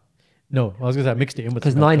Gatka. No, I was gonna say I mixed it in with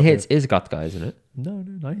Because some 9 Gatka. hits is Gatka, isn't it? No,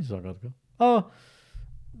 9 hits are Gatka. Oh,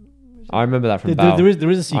 I remember that from there Bao. there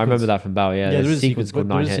is a sequence. I remember that from Bao, yeah. there There's is a sequence called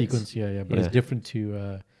but there 9 is a hits. sequence, yeah, but it's Yeah. different to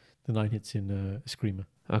the 9 hits in Screamer.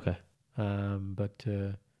 Okay. But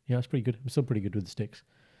yeah, it's pretty good. I'm still pretty good with the sticks.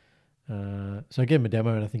 So I gave him a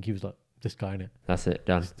demo, and I think he was like, "This guy in it, That's it.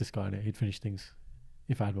 Done. this guy in it. He'd finish things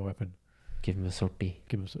if I had my weapon." Give him a sortie.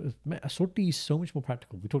 Give him a sortie is so much more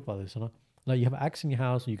practical. We talked about this, huh? Like you have an axe in your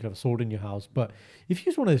house, or you could have a sword in your house. But if you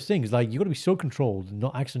use one of those things, like you got to be so controlled and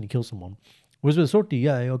not accidentally kill someone. Whereas with a sortie,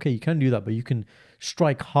 yeah, okay, you can do that, but you can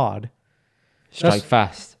strike hard. Strike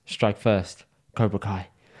fast. Strike first. Cobra Kai.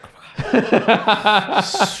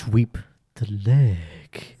 Sweep the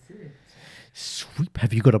leg. Sweep.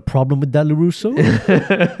 Have you got a problem with that, LaRusso?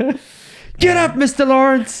 Get up, Mr.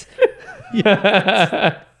 Lawrence.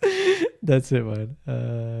 That's it, man.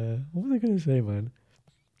 What was I going to say, man?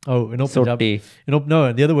 Oh, in open Sortie.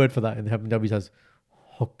 no, the other word for that in Punjabi says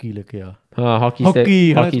hockey likia. Hockey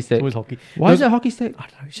Hockey. stick. Hockey It's stick. always hockey. Why is it hockey stick? I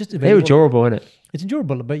don't know. It's just They're available. durable, isn't it? It's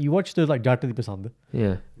enjoyable, but you watch those like Jata Di Pasand,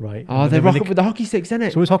 Yeah. right? Oh, And they then rock when up with the hockey sticks, isn't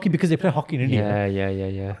it? So it's hockey because they play hockey in India.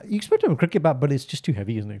 Yeah. You expect to have a cricket bat, but it's just too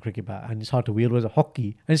heavy, isn't it? A cricket bat, and it's hard to wield. Whereas a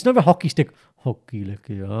hockey, and it's never a hockey stick. Hockey likia.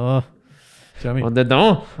 Do you know what I mean? On the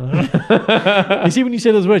door. You see, when you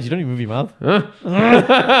say those words, you don't even move your mouth.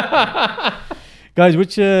 Guys,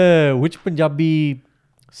 which Punjabi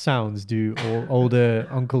sounds do older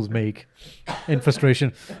uncles make in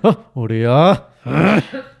frustration? Oh, they are.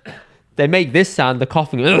 They make this sound, the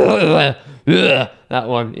coughing. That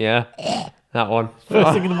one, yeah. That one.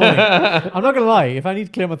 First thing in the morning. I'm not gonna lie. If I need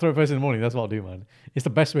to clear my throat first in the morning, that's what I'll do, man. It's the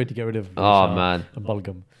best way to get rid of Oh, man. and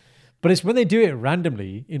bulgum. But it's when they do it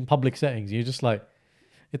randomly in public settings. You're just like,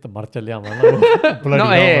 "It's the marchalya, man." Like, bloody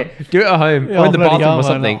Not hell, here. man. Do it at home Yeah, or in the bloody bathroom or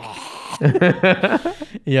hell, man. something.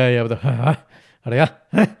 Yeah, with the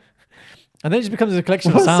and then it just becomes a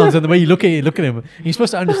collection of sounds and the way you look at him. You're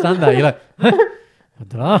supposed to understand that. You're like,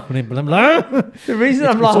 The The reason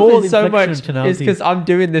I'm It's all laughing so much inflection, is tonality. because I'm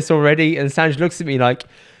doing this already, and Sanj looks at me like,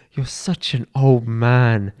 "You're such an old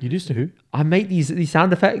man." You used to who? I make these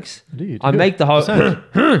sound effects. Do you? I make the whole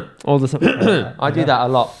Sanj. all the I do that a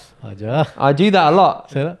lot. Aja. I do that a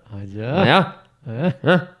lot. Say that. Aja. Yeah.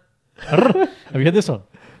 Huh? Have you heard this one?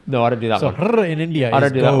 No, I don't do that So one. in India I don't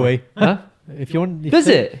is do that go one. away. Huh? If you want, Does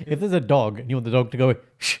it? If there's a dog and you want the dog to go away,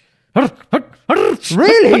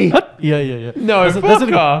 Really? yeah. No, That's fuck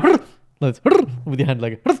it. off. Let's with your hand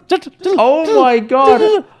like. Oh my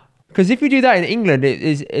god. Because if you do that in England,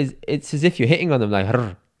 it's as if you're hitting on them like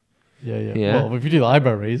Yeah. Yeah. Well, if you do the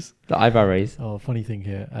eyebrow raise. the eyebrow raise. Oh, funny thing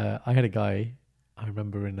here. I had a guy. I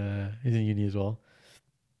remember he's in uni as well.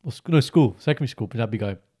 School, secondary school, Punjabi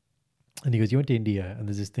guy. And he goes, "You went to India, and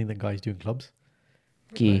there's this thing that guys do in clubs.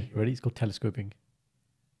 Gee. Right, ready? It's called telescoping.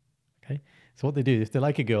 Okay. So what they do, if they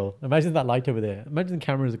like a girl, imagine that light over there. Imagine the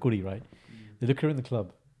camera is a goodie, right? They look her in the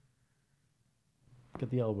club. Get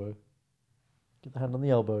the elbow. Get the hand on the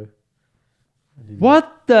elbow. And they do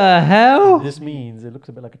What the that. hell? This means it looks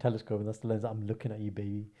a bit like a telescope, and that's the lens. I'm looking at you,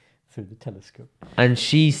 baby, through the telescope. And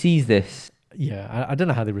she sees this. Yeah, I don't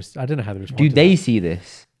know how they. I don't know how they respond. Do to they that. see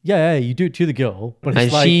this? Yeah, you do it to the girl, but And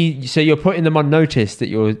it's like, so you're putting them on notice that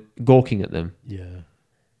you're gawking at them. yeah.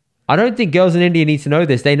 I don't think girls in India need to know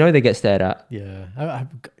this. They know they get stared at. Yeah,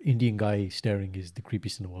 Indian guy staring is the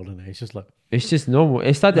creepiest in the world, isn't it? It's just like It's just normal.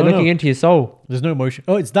 It's like they're No, looking no. into your soul. there's no emotion.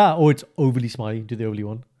 Oh, it's that, or it's overly smiling. Do the overly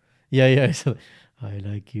one? Yeah. It's like, I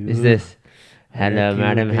like you. Is this? I Hello, like you,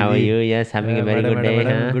 madam. How are baby. you? Yes, having Yeah, a very madam, good day.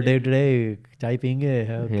 madam, Huh? Good day today. Chai piyenge.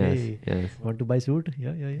 Okay. Yes. Want to buy suit?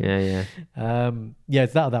 Yeah. Yeah. Yeah,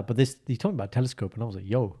 it's that or that. But this, he's talking about telescope, and I was like,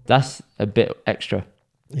 yo. That's a bit extra.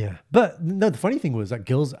 Yeah. But no, the funny thing was that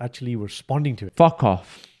girls actually were responding to it. Fuck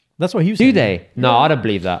off. That's what he was Do saying. they? No, I don't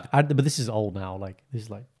believe that. But this is old now. Like, this is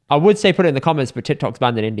like, I would say put it in the comments, but TikTok's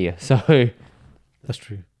banned in India. So that's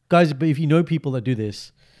true. Guys, but if you know people that do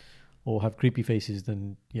this or have creepy faces,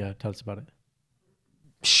 then yeah, tell us about it.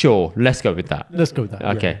 sure, let's go with that. Let's go with that.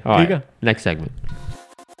 Okay, Yeah. all Here you right. Next segment.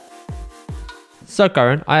 So,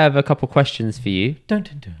 Karen, I have a couple questions for you, go. Dun,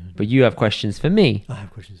 dun, dun. but you have questions for me. I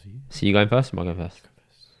have questions for you. So you going first? Or am I going first?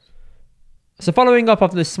 So following up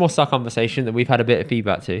after this Smosa conversation that we've had a bit of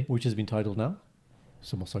feedback to, Which has been titled now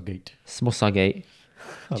Samosa Gate. Smosa Gate,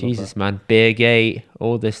 I love Jesus man, Beer Gate,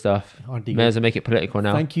 all this stuff. Auntie May Gate. as well make it political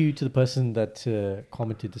now. Thank you to the person that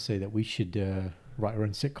commented to say that we should write our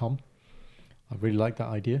own sitcom. I really like that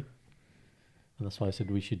idea. And that's why I said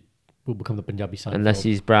we'll become the Punjabi Seinfeld. Unless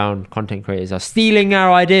these brown content creators are stealing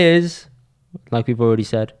our ideas, like we've already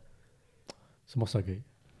said. Samosa Gate.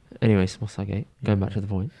 Anyway, Smosa Gate, going back to the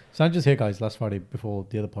point. Sandra's here, guys, last Friday before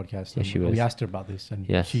the other podcast. Yes, she and was. We asked her about this, and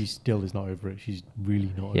Yes. she still is not over it. She's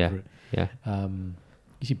really not Yeah, over it. yeah.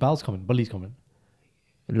 You see Bal's comment, Bully's comment.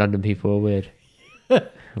 London people are weird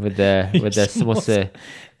with their samosa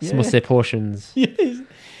samosa portions. Yes.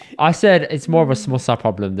 I said it's more of a samosa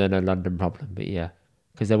problem than a London problem, but yeah,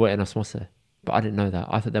 because they're waiting on samosa. But I didn't know that.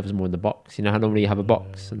 I thought there was more in the box. You know how normally you have a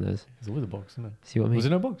box and there's. There's always a box, isn't there? See what I mean? Was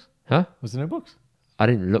there no box? Huh? Was there no box? I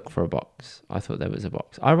didn't look for a box. I thought there was a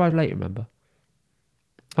box. I arrived late, remember?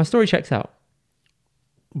 My story checks out.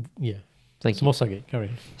 Yeah. Thank you. Samosa Gate, carry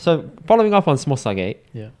on. So following up on Samosa Gate,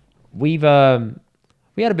 Yeah. we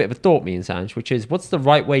had a bit of a thought, me and Sanj, which is what's the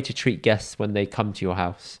right way to treat guests when they come to your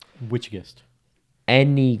house? Which guest?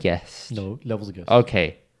 Any guest. No, levels of guest.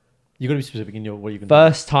 Okay. You got to be specific in your what you can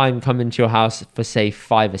First time coming to your house for say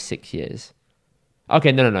 5 or 6 years.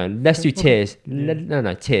 Okay, no. Let's do tiers. Yeah.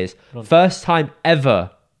 No, tiers. Go on. First time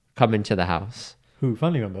ever coming to the house. do. Who?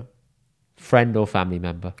 Family member? Friend or family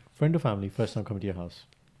member. Friend or family, first time coming to your house.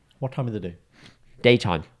 What time of the day?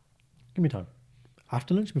 Daytime. Give me time.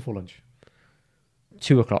 After lunch, before lunch?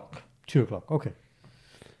 2 o'clock. 2 o'clock. Okay.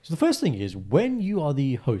 So the first thing is when you are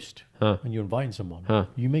the host Huh. and you're inviting someone, Huh.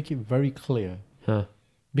 you make it very clear. Huh.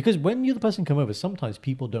 Because when you're the person come over, sometimes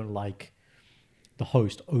people don't like the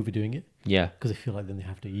host overdoing it Yeah. because they feel like then they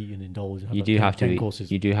have to eat and indulge. And You like do 10 have to 10 eat.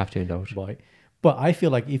 courses. You do have to indulge. Right. But I feel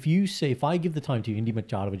like if I give the time to you, Indi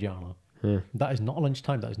Machara Vajana, that is not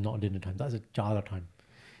lunchtime, that is not dinner time, that is a jala time.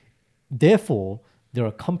 Therefore, there are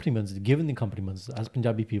accompaniments, given the accompaniments as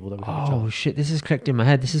Punjabi people that we have a Oh shit, this is clicked in my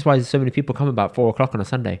head. This is why so many people come about 4 o'clock on a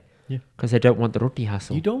Sunday. Yeah. Because they don't want the roti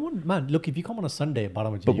hassle. You don't want, man, look, if you come on a Sunday at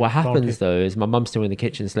Baramaji, But what happens though is my mum's still in the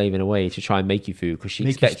kitchen slaving away to try and make you food because she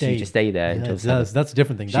expects you to stay there until 7. That's a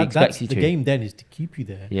different thing. She expects That's you the to. game then is to keep you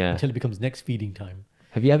there Yeah. until it becomes next feeding time.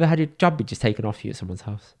 Have you ever had your jubby just taken off you at someone's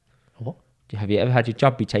house? What? Have you ever had your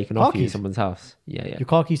jubby taken Car off you at keys? someone's house? Yeah. Your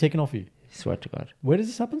car keys taken off you? Swear to God. Where does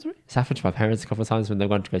this happen, sorry? It's happened to my parents a couple of times when they've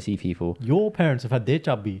gone to go see people. Your parents have had their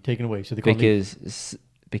chabbi taken away, so they can't leave.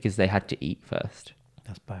 Because they had to eat first.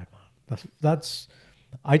 That's bad, man. That's.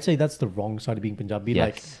 I'd say that's the wrong side of being Punjabi.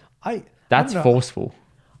 Yes. Like, That's forceful.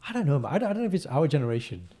 I don't know, man. I don't know if it's our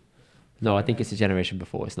generation. No, I think it's a generation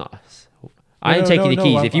before. It's not us. I ain't taking your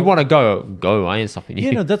keys. If you want to go. I ain't stopping you.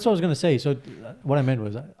 Yeah, no, that's what I was going to say. So what I meant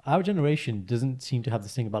was our generation doesn't seem to have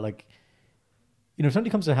this thing about like, if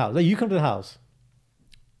somebody comes to the house, like you come to the house,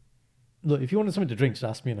 look, if you wanted something to drink, just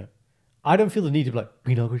ask me. I don't feel the need to be like,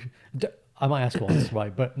 I might ask once,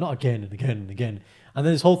 right? But not again and again and again. And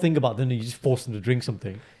then this whole thing about then you just force them to drink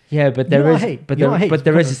something. Yeah, but there is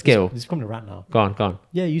a skill. This is becoming a rant now. Go on.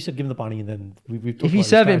 Yeah, you said give them the pani and then we've talked If you about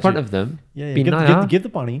serve the it in front strategy. of them, Yeah, give the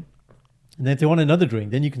pani. And then if they want another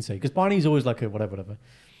drink, then you can say, because pani is always like a whatever.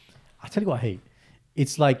 I tell you what I hate.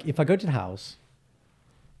 It's like if I go to the house,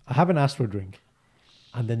 I haven't asked for a drink,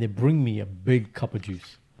 and then they bring me a big cup of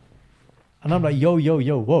juice. And I'm like, yo,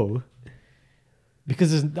 whoa.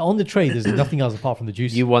 Because on the tray, there's nothing else apart from the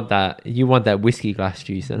juice. You want that whiskey glass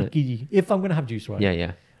juice, isn't it? If I'm going to have juice, right?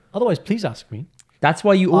 Yeah. Otherwise, please ask me. That's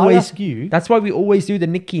why I'll ask you. That's why we always do the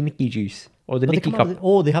Nicky juice or the Nicky cup.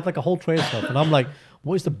 Or they have like a whole tray of stuff. And I'm like,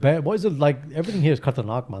 what is it like? Everything here is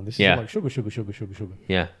khatarnak, man. This is like sugar.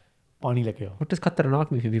 Yeah. Pani leke aao. What does khatarnak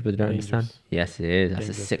mean for people that don't Dangerous. understand? Yes, it is. That's a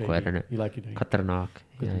Dangerous, sick baby. word, isn't it? You like it, don't you? Khatarnak.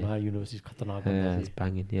 Because my university is khatarnak. Yeah, it's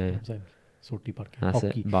banging. Yeah. I'm saying, sorti padke. That's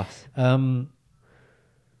Hockey. it. Boss.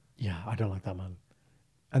 Yeah, I don't like that, man.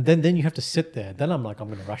 And then you have to sit there. Then I'm like, I'm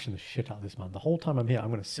going to ration the shit out of this, man. The whole time I'm here, I'm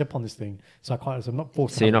going to sip on this thing. So I'm not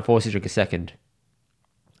forced. So you're not forced to drink a second.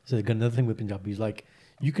 So they got another thing with Punjabi is like,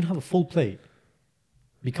 you can have a full plate,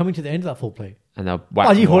 be coming to the end of that full plate. And they'll whack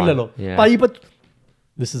Paji, more hor le on. lo. Yeah. Paji, but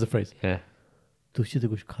this is a phrase. Yeah. तुझसे तो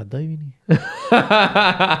कुछ खादा ही नहीं.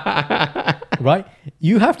 Right?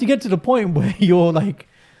 You have to get to the point where you're like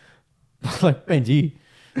Benji,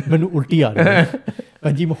 मैंने उल्टी आ रही है.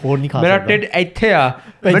 Benji, मैं और नहीं खा मेरा सकता. टिड ਇੱਥੇ ਆ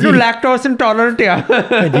ਮੈਨੂੰ lactose intolerant ਆ.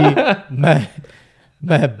 Benji,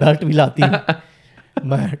 मैं बेल्ट भी लाती,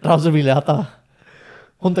 मैं ट्राउजर भी लाता.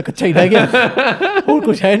 ਹੁਣ ਤਾਂ ਕੱਚਾ ਹੀ ਰਹਿ ਗਿਆ. ਹੋਰ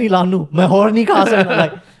ਕੁਝ ਹੈ ਨਹੀਂ ਲਾਣ ਨੂੰ. ਮੈਂ ਹੋਰ ਨਹੀਂ ਖਾ ਸਕਦਾ.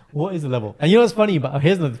 Like, what is the level? And you know what's funny? But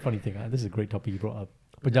here's another funny thing. This is a great topic you brought up.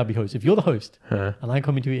 Punjabi host. If you're the host and I'm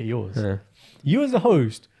coming to eat at yours, you as the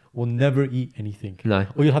host will never eat anything. No.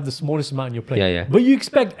 Or you'll have the smallest amount on your plate. Yeah. But you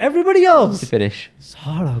expect everybody else To finish.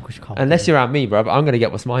 Sara kuch khao. Unless you're at me, bro. I'm going to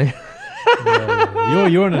get what's mine.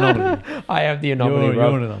 You're an anomaly. I am the anomaly, bro.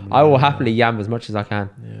 You're an anomaly. I will happily yam as much as I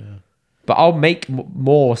can. Yeah. But I'll make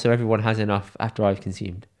more so everyone has enough after I've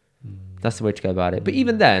consumed. That's the way to go about it. But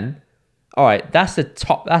even then, all right, that's the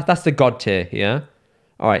top. That's the god tier, yeah?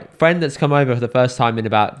 All right, friend that's come over for the first time in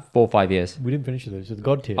about 4 or 5 years. We didn't finish it though. So the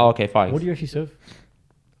god tier. Oh, okay, fine. What do you actually serve?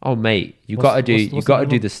 Oh, mate, you What's- got to do what's- you what's got the to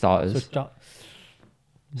do minimum? the starters. So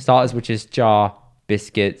Starters, which is jar,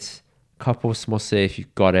 biscuits, couple samosa if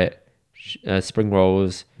you've got it, spring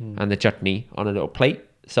rolls, and the chutney on a little plate,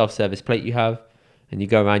 self-service plate you have, and you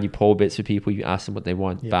go around, you pour bits for people, you ask them what they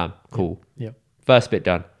want, bam, cool. Yeah. First bit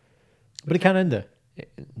done. But it can't end there. It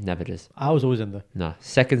never does. I was always in there. No.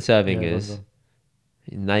 Second serving Yeah, is well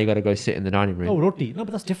now you got to go sit in the dining room. Oh, roti. No,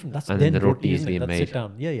 but that's different. That's And then then the roti is isn't it? being That's made. sit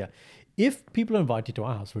down. Yeah. If people are invited to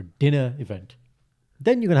our house for a dinner event,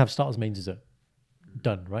 then you're going to have starters, mains, dessert.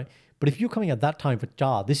 Done, right? But if you're coming at that time for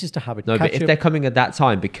cha, this is to have a No, but catch if up. they're coming at that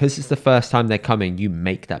time, because it's the first time they're coming, you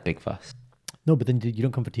make that big fuss. No, but then you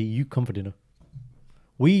don't come for tea. You come for dinner.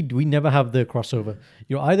 We never have the crossover.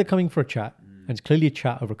 You're either coming for a chat, and it's clearly a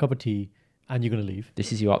chat over a cup of tea, and you're going to leave.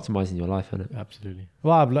 This is you optimizing your life, isn't it? Absolutely.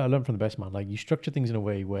 Well, I learned from the best man. Like, you structure things in a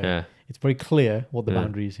way where it's very clear what the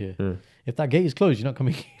boundary is here. If that gate is closed, you're not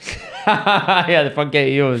coming. Yeah, the front gate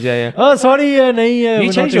is yours. Yeah. Oh, sorry.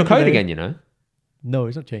 You changed your code again, you know? No,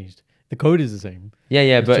 it's not changed. The code is the same.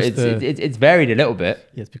 Yeah, but just it's varied a little bit.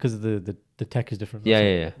 Yes, because of the tech is different.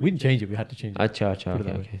 Yeah. We didn't change it. We had to change it. Acha, Put it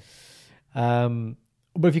that okay.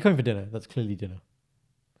 But if you're coming for dinner, that's clearly dinner.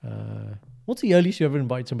 What's the earliest you ever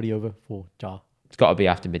invite somebody over for cha? It's got to be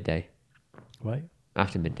after midday. Right?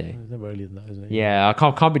 After midday. It's never earlier than that, isn't it? Yeah, I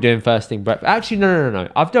can't be doing first thing breakfast. Actually, no.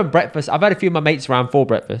 I've done breakfast. I've had a few of my mates around for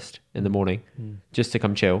breakfast in the morning just to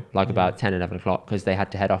come chill, like about 10, 11 o'clock, because they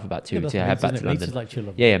had to head off about 2 that's to head mates, back isn't to it? Mates London. is like chill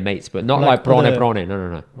over. Yeah, mates, but not Like like prawn other- prawn.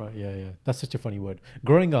 No. Right, yeah. That's such a funny word.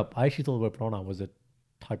 Growing up, I actually thought the word prana was a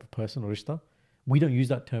type of person or rishta. We don't use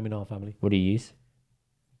that term in our family. What do you use?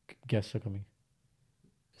 Guests are coming.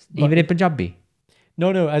 Even in Punjabi?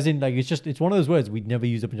 No, as in, like, it's one of those words, we'd never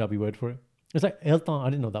use a Punjabi word for it. It's like eltan. I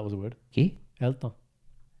didn't know that was a word. Ki? Eltan.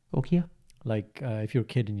 Okay. Like, if you're a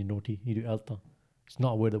kid and you're naughty, you do eltan. It's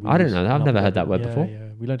not a word that we I didn't use know that. in I've our never heard that Punjabi. word before. Yeah,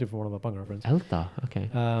 we learned it from one of our Bangla friends. Elta. Okay.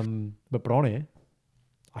 But Peroni,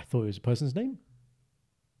 I thought it was a person's name.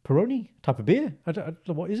 Peroni, type of beer. I don't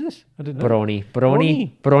know, what is this? I didn't know.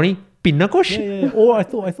 Brony. Pinnakush. Yeah. Or I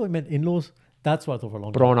thought it meant in-laws. That's what I thought for a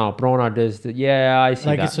long time. Brona does. I see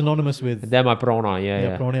Like that. it's synonymous with They're my Brona.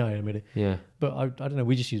 Yeah. Peroni, I admit it. Yeah. But I don't know.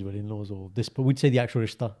 We just use the word in-laws or this, but we'd say the actual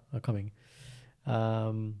rishta are coming.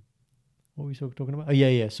 What were we talking about? Oh,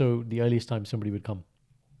 yeah. So the earliest time somebody would come.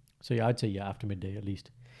 So yeah, I'd say after midday at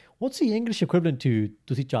least. What's the English equivalent to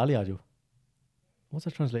 "tusi chali aajo"? What's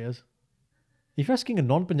that translate as? If you're asking a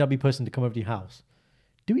non-Punjabi person to come over to your house,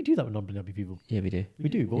 do we do that with non-Punjabi people? Yeah, we do. We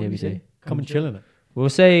do. What Yeah, would we we say? do. Come and chill in it. We'll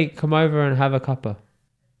say, come over and have a cuppa.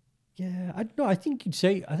 Yeah, I think you'd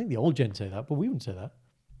say. I think the old gen say that, but we wouldn't say that.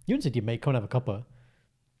 You wouldn't say to your mate, "Come and have a cuppa."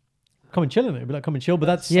 Come and chill in it. It'd be like, "Come and chill," but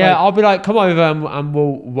that's Yeah, like, I'll be like, come over and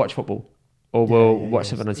we'll watch football. Or we'll watch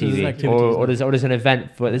something on So there's an TV. activity, Or isn't there's an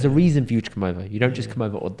event. There's a reason for you to come over. You don't just come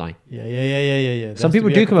over all night. Yeah. There Some has to people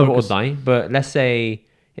be do like a come over all focus. night, but let's say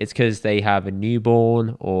it's because they have a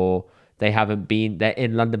newborn or they're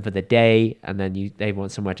in London for the day and then they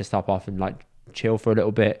want somewhere to stop off and like chill for a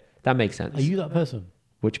little bit. That makes sense. Are you that person?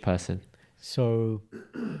 Which person? So,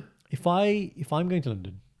 if I'm going to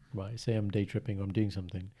London, right? Say I'm day tripping or I'm doing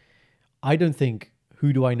something, I don't think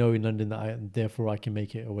who do I know in London that therefore I can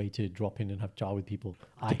make it a way to drop in and have chat with people.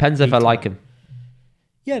 Depends if I hate like that. them.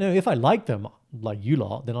 Yeah, no. If I like them, like you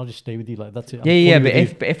lot, then I'll just stay with you. Like that's it. I'm Yeah. fully But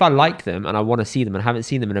with you. if I like them and I want to see them and I haven't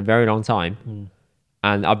seen them in a very long time,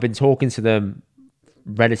 and I've been talking to them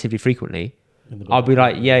relatively frequently, I'll be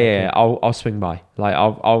like, I'll swing by. Like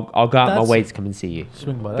I'll go out my That's- way to come and see you.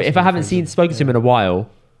 swing by. But that's if I my haven't phrase. spoken to him in a while,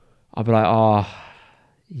 I'll be like, oh,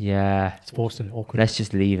 yeah, It's forced and awkward. let's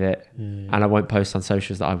just leave it, and I won't post on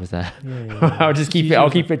socials that I was there. Yeah. I'll just keep it. I'll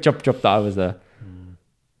keep it chop that I was there.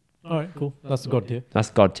 All right, cool. That's the god tier. That's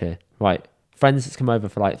God tier, right? Friends that's come over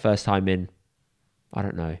for like first time in, I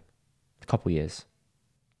don't know, a couple years.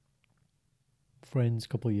 Friends,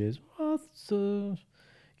 couple of years. Well,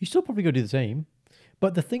 you still probably go do the same.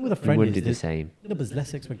 But the thing with a We friend wouldn't is do the same. no, but there's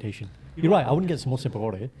less expectation. You're right. I wouldn't get samosa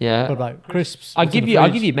pakode. Yeah, But like crisps. I'll what's in give the you. I'll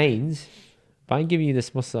fridge? give you mains, but I'm giving you the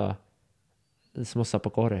samosa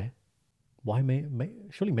pakore. Why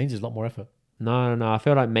surely mains is a lot more effort. No. I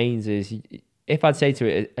feel like mains is if I'd say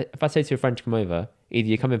to a friend to come over, either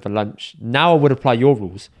you come in for lunch. Now I would apply your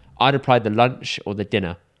rules. I'd apply the lunch or the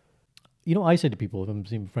dinner. You know what I say to people if I'm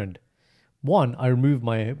seeing a friend? One, I remove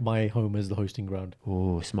my home as the hosting ground.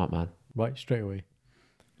 Oh, smart man. Right, straight away.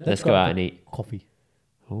 Let's go out and eat. Coffee.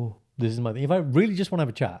 Oh, This is my thing. If I really just want to have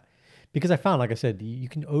a chat, because I found, like I said, you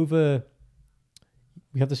can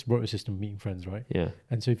we have this rota system of meeting friends, right? yeah.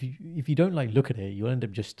 And so if you don't like look at it, you'll end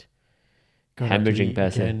up just going out to Hemorrhaging eat per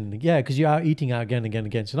se. again. Yeah, because you're out eating out again and again and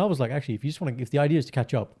again. So I was like, actually, if the idea is to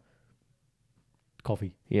catch up,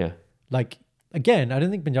 coffee. Yeah. Like again, I don't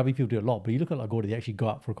think Punjabi people do it a lot, but you look at Lagodi, they actually go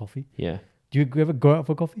out for a coffee. Yeah. Do you ever go out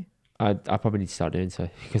for coffee? I probably need to start doing so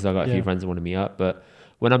because I've got a Yeah. few friends that want to meet up. But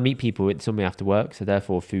when I meet people, it's normally after work, so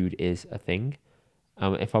therefore food is a thing.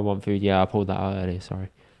 If I want food, I'll pull that out earlier. Sorry,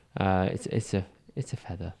 it's a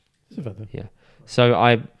feather. It's a feather. Yeah. So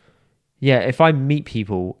if I meet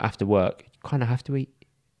people after work, you kind of have to eat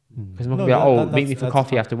because I'm not gonna be like, meet me for that's coffee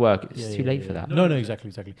fine. after work. It's Yeah, too yeah, late yeah, for yeah. that. No,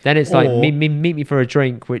 exactly. Then it's like Or- meet me for a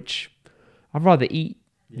drink, which I'd rather eat.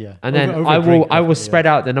 Yeah. And then Over I a will drink, I will definitely, spread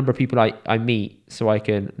out the number of people I meet so I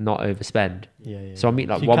can not overspend. Yeah. So I meet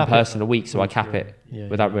like So you one cap it person at a week, so I once, cap yeah. it Yeah,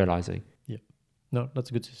 without yeah. realizing. No, that's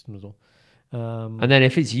a good system as well. And then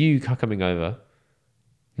if it's you coming over,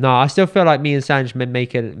 no, I still feel like me and Sanj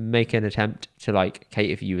make an attempt to like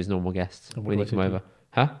cater for you as normal guests And what when do you I come say to over.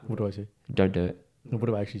 Huh? What do I say? Don't do it. No, what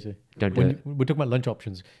do I actually say? Don't do it. We're talking about lunch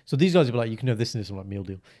options. So these guys will be like, you can have this and this. I'm like, meal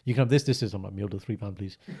deal. You can have this. I'm like, meal deal, £3,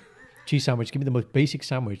 please. Cheese sandwich. Give me the most basic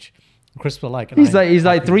sandwich. Crisps I like. And He's I'm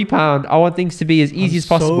like happy. £3. I want things to be as easy as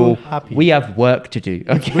so possible. happy. We have work to do.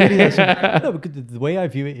 It's Okay. really that simple. No, because the way I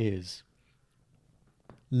view it is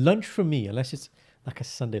lunch for me, unless it's like a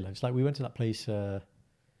Sunday lunch. Like we went to that place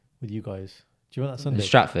with you guys. Do you remember that In Sunday?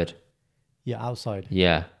 Stratford. Yeah, outside.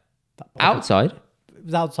 Yeah. That pub- Outside. It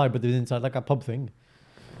was outside, but it was inside, like a pub thing.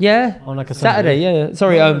 Yeah. On like a Saturday. Sunday. Yeah.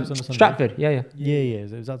 Sorry. No, it was on a Sunday. Stratford. Yeah. Yeah.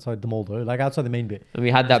 It was outside the mall though, like outside the main bit. And we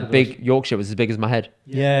had That's that what it big Yorkshire was as big as my head.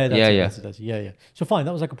 Yeah, that's Yeah, it, yeah. That's it. Yeah. So fine,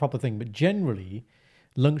 that was like a proper thing. But generally,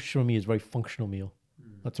 lunch for me is a very functional meal.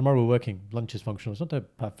 Like tomorrow we're working, lunch is functional. It's not to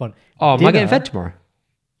have fun. Oh, am I Dinner, getting fed tomorrow?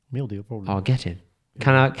 Meal deal, probably. Oh, I'll get in.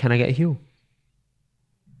 Can I get a Huel?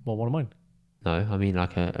 Well, one of mine. No, I mean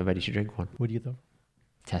like a ready to drink one. Where do you get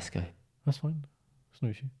that? Tesco. That's fine. It's no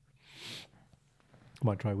issue.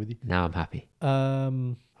 Might try with you. Now I'm happy.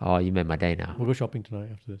 Um, Oh, you made my day now. we'll go shopping tonight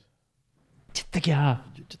after this. Just to get out.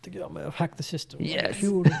 Just to get on, hack the system. Yes.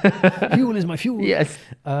 Fuel. Fuel is my fuel. Yes.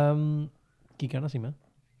 Man.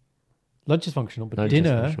 Lunch is functional, but Lunch is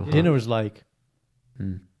dinner functional, dinner is like,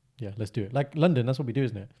 Mm. yeah, let's do it. Like London, that's what we do,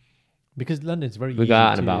 isn't it? Because London's very We easy go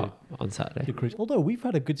out and to, about on Saturday. to cruise. Although we've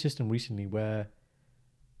had a good system recently where,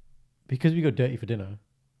 because we go dirty for dinner,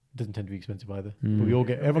 it doesn't tend to be expensive either. But we all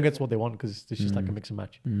everyone gets what they want because it's just like a mix and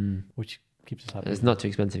match, which keeps us happy. It's not too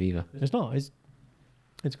expensive either. It's not. It's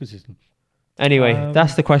a good system. Anyway,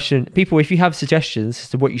 that's the question. People, if you have suggestions as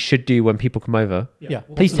to what you should do when people come over, Yeah.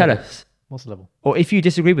 please tell us. What's the level? Or if you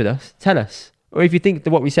disagree with us, tell us. Or if you think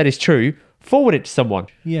that what we said is true, forward it to someone.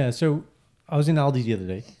 Yeah. So I was in Aldi the other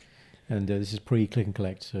day, and this is pre-click and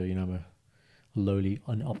collect. So I'm a lowly,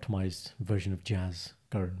 unoptimized version of Jazz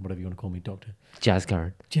Curran, whatever you want to call me, Doctor Jazz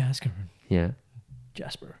Curran. Jazz Curran. Yeah.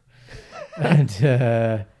 Jasper.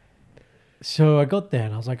 And so I got there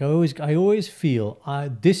and I was like, I always feel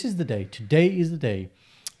this is the day. Today is the day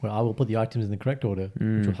where I will put the items in the correct order,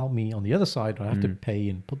 which will help me on the other side when I have to pay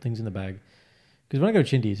and put things in the bag. Because when I go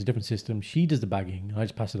to Chindy, it's a different system. She does the bagging and I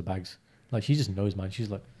just pass her the bags. Like she just knows, man. She's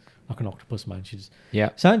like an octopus, man. She just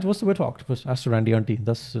Sanj, what's the word for octopus? Ask the Randy auntie.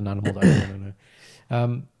 That's an animal that I don't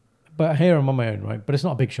know. But here I'm on my own, right? But it's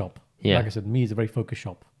not a big shop. Yeah. Like I said, me is a very focused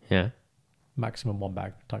shop. Yeah. Maximum one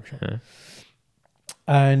bag type shop. Yeah.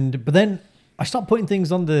 But then I start putting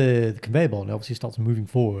things on the conveyor belt and it obviously starts moving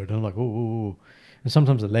forward. And I'm like, oh. And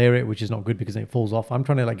sometimes I layer it, which is not good because then it falls off. I'm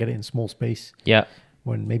trying to like get it in small space. Yeah.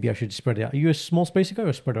 When maybe I should spread it out. Are you a small spacer guy or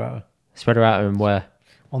a spreader out? Spread her out and where?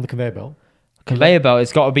 On the conveyor belt. Conveyor belt,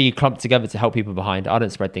 it's got to be clumped together to help people behind. I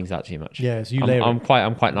don't spread things out too much. Yeah, so you layer I'm it.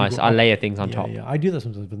 quite nice. I layer things on top. Yeah, I do that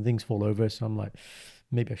sometimes when things fall over. So I'm like,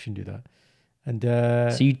 maybe I shouldn't do that. And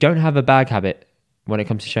So you don't have a bag habit when it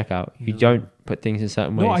comes to checkout. You don't put things in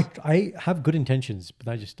certain ways. No, I have good intentions, but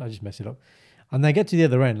I just mess it up. And I get to the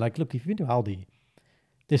other end. Like, look, if you've been to Aldi,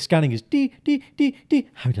 the scanning is D.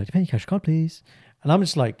 How would you like to pay? Cash card, please. And I'm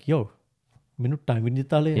just like, yo, minute time.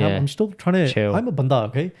 I'm still trying to. Chill. I'm a banda,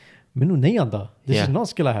 okay? Minu nahi aanda. This is not a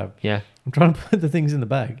skill I have. Yeah. I'm trying to put the things in the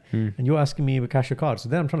bag, and you're asking me with cash or card. So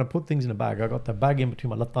then I'm trying to put things in the bag. I got the bag in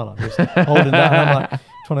between my latana, just holding that. And I'm like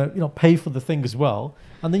trying to, pay for the thing as well.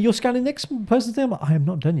 And then you're scanning next person's thing. I'm like, I am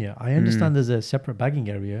not done yet. I understand there's a separate bagging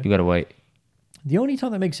area. You got to wait. The only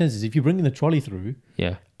time that makes sense is if you're bringing the trolley through.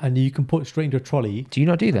 Yeah. And you can put it straight into a trolley. Do you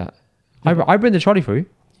not do that? I bring the trolley through.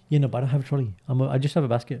 Yeah, no, but I don't have a trolley. I just have a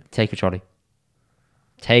basket. Take a trolley.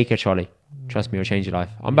 Take a trolley. Trust me, it'll change your life.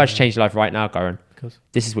 I'm about to change your life right now, Karen. Because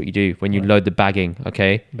This is what you do when you load the bagging,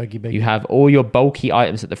 okay? baggy. You have all your bulky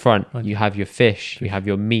items at the front. You have your fish, you have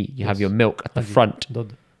your meat, you have your milk at the front.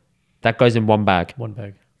 Dod. That goes in one bag. One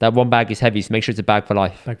bag. That one bag is heavy, so make sure it's a bag for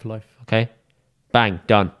life, Bag for life. okay? Bang,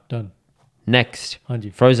 done. Done. Next,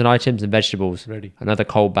 Hanji. frozen items and vegetables. Ready. Another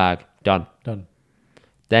cold bag, done. Done.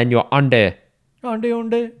 Then your under,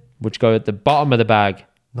 Onde. which go at the bottom of the bag,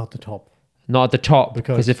 Not the top. not at the top,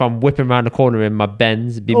 Because- because if I'm whipping around the corner in my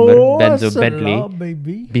Benz, Benz or Bentley,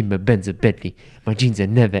 baby. Beamer, Benz or Bentley, my jeans are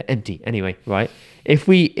never empty. Anyway, right? If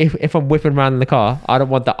I'm whipping around in the car, I don't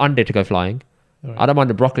want the under to go flying. Alright. I don't want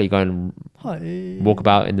the broccoli going Hi. walk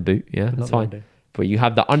about in the boot. Yeah, Not that's the fine. under. But you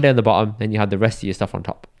have the under in the bottom, then you have the rest of your stuff on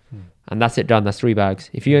top. And that's it done. That's 3 bags.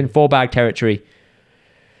 If you're in 4 bag territory,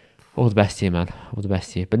 all the best to you, man. All the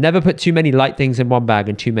best to you. But never put too many light things in one bag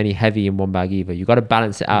and too many heavy in one bag either. You got to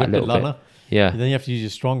balance it out a little bit. Yeah. Then you have to use your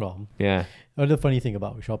strong arm. Yeah. Another funny thing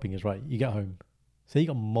about shopping is, right, you get home. Say you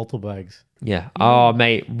got multiple bags. Yeah. Oh,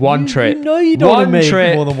 mate. One trip. You know you don't want to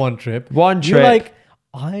make more than one trip. One You're trip.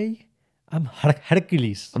 like, I'm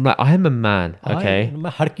Hercules. I'm like, I am a man. Okay. I'm a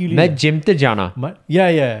Hercules. मैं gym ते जाना.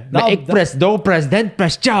 Yeah. मैं एक press, 2 press, then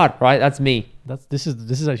press 4. Right? That's me. This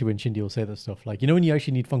is actually when Shindy will say that stuff. Like, when you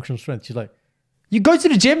actually need functional strength, she's like, You go to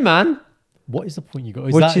the gym, man. what is the point you go?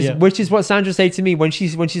 Which is what Sandra said to me when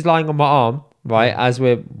she's lying on my arm, right? As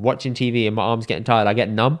we're watching TV and my arm's getting tired, I get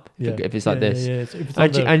numb if it's like this. Yeah. So if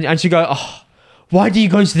it's And she go, oh, why do you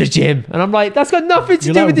go to the gym? And I'm like, that's got nothing to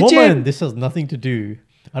you're do like, with the woman, gym. this has nothing to do.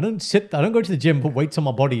 I don't go to the gym, put weights on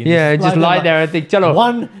my body. And just lie there and think, chalo.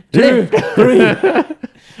 1, 2, 3.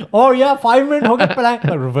 Oh yeah, 5 minutes. Ho gaya plank.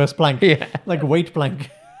 Like reverse plank. Yeah. Like weight plank.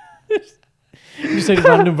 You say to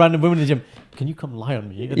random women in the gym, can you come lie on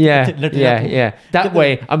me? Yeah. That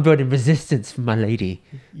way, I'm building resistance for my lady.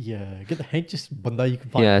 Yeah, get the head just banda you can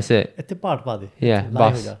find. Yeah, that's it. It's a part of it. Yeah,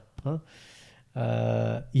 boss.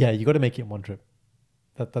 Yeah, you got to make it in one trip.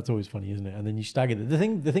 That's always funny, isn't it? And then you stagger it.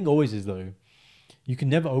 The thing always is though, you can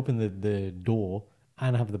never open the door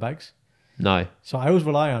and have the bags. No. So I always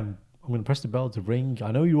rely on I'm going to press the bell to ring.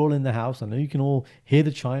 I know you're all in the house. I know you can all hear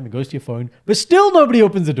the chime. It goes to your phone, but still nobody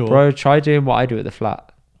opens the door. Bro, try doing what I do at the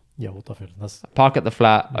flat. Yeah, what the fuck? That's Park at the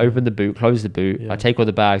flat, open the boot, close the boot. Yeah. I take all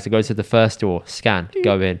the bags. I go to the first door, scan,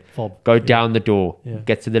 go in, fob. go down the door, Yeah.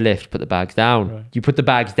 get to the lift, put the bags down. Right. You put the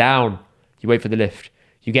bags down. You wait for the lift.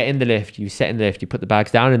 You get in the lift. You sit in the lift. You put the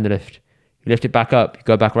bags down in the lift. You lift it back up. You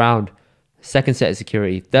go back round. Second set of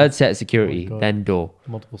security. Third set of security. God. Then door.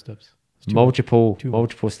 multiple steps. It's too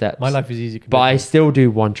Multiple steps. My life is easy. But I still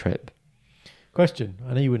do one trip. Question.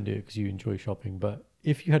 I know you wouldn't do it because you enjoy shopping, but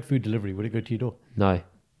if you had food delivery, would it go to your door? No,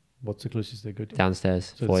 What's the closest they go to?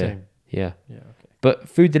 downstairs So for the you. same. Yeah. Yeah, okay. But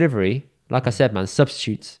food delivery, like I said, man,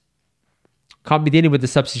 substitutes. Can't be dealing with the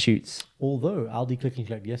substitutes. Although Aldi click and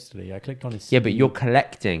collect yesterday, I clicked on his. Yeah, but you're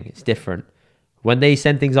collecting. It's different. When they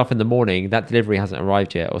send things off in the morning, that delivery hasn't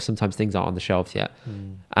arrived yet, or sometimes things aren't on the shelves yet.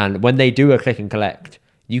 And when they do a click and collect,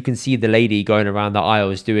 you can see the lady going around the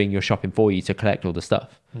aisles doing your shopping for you to collect all the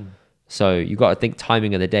stuff. So you got to think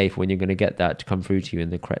timing of the day for when you're going to get that to come through to you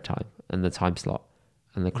in the correct time and the time slot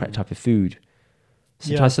and the correct type of food.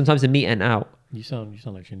 Sometimes the meat ain't out. You sound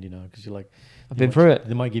like Shindy now because you're like. I've been through it.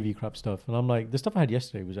 They might give you crap stuff, and I'm like, the stuff I had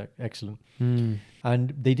yesterday was excellent,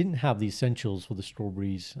 and they didn't have the essentials for the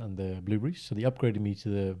strawberries and the blueberries, so they upgraded me to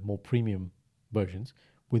the more premium versions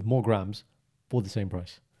with more grams for the same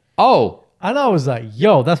price. Oh, And I was like,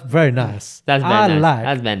 yo, that's very nice. that's very nice.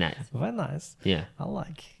 That's very nice. Very nice. Yeah. I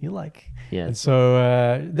like. You like. Yeah. And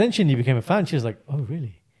so then Shindy became a fan. She was like, oh,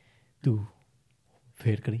 really? Do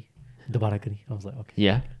fair kari, dobara kari. I was like, okay.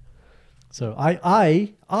 Yeah. So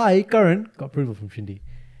I, Karan, got approval from Shindy.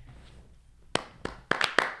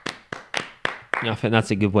 I think that's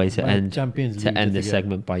a good way to My end Champions League this jitt gaya.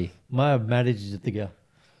 segment by you. My marriage is jitt gaya.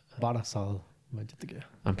 12 saal mein jitt gaya.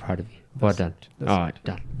 I'm proud of you. Well done. That's All right,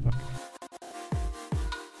 done.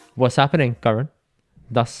 What's happening, Karan?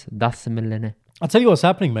 Das millionaire. I'll tell you what's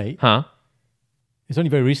happening, mate. Huh? It's only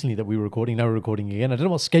very recently that we were recording. Now we're recording again. I don't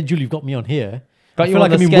know what schedule you've got me on here. Got I you feel on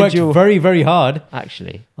like the I'm being worked schedule. very, very hard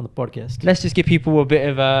Actually, on the podcast. let's just give people a bit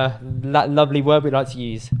of a lovely word we like to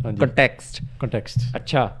use. Indeed. Context. Context.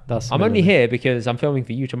 Acha. Das I'm only millionaire. here because I'm filming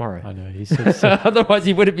for you tomorrow. I know. He's such, Otherwise,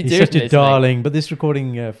 he wouldn't be he's doing such a this. darling. But this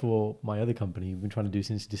recording for my other company, we've been trying to do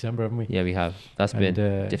since December, haven't we? Yeah, we have. That's And,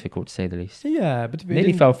 been difficult to say the least. Yeah, but we Nearly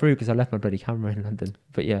didn't- fell through because I left my bloody camera in London.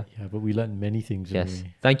 But yeah. Yeah, but we learned many things. didn't Yes.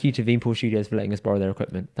 we? Thank you to Beanpool Studios for letting us borrow their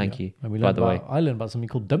equipment. Thank Yeah. you. And we By learned the way. about, I learned about something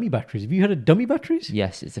called dummy batteries. Have you heard of dummy batteries?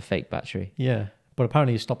 Yes, it's a fake battery. Yeah, but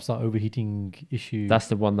apparently it stops that overheating issue. That's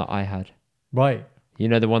the one that I had. right. You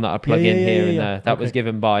know, the one that I plug Yeah, in yeah, here yeah, and yeah. there. That was Okay.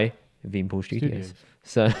 given by Beanpool Studios. Studios.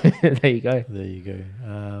 So there you go. There you go.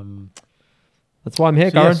 That's why I'm here,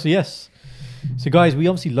 So Karen. yes. So guys, we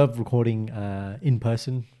obviously love recording in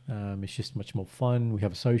person. It's just much more fun. We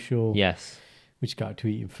have a social. Yes. We just got out to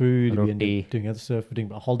eating food. We end Roti. up doing other stuff. We're doing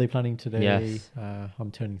holiday planning today. Yes.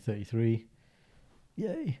 I'm turning 33.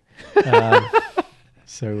 Yay.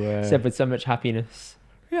 Said with so much happiness.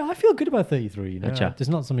 Yeah, I feel good about 33. You know? Acha. It's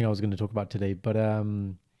not something I was going to talk about today, but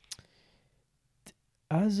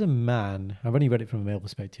as a man, I've only read it from a male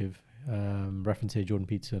perspective, reference here, Jordan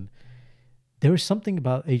Peterson. There is something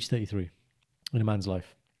about age 33 in a man's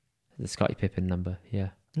life. The Scottie Pippen number. Yeah.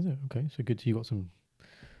 Is it? Okay, so good. So you got some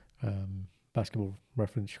basketball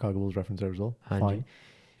reference, Chicago Bulls reference there as well. Handy. Fine.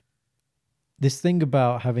 This thing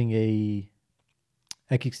about having a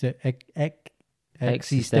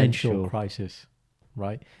existential crisis,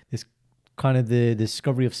 right? This kind of the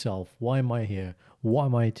discovery of self. Why am I here? What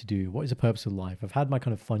am I to do? What is the purpose of life? I've had my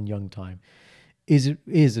kind of fun young time. Is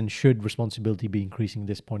and should responsibility be increasing at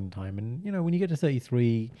this point in time? And you know, when you get to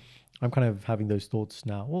 33, I'm kind of having those thoughts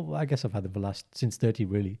now. Well, I guess I've had them for since 30,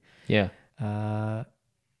 really. Yeah. And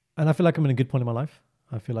I feel like I'm in a good point in my life.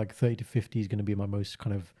 I feel like 30 to 50 is going to be my most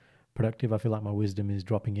kind of productive. I feel like my wisdom is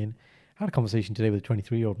dropping in. I had a conversation today with a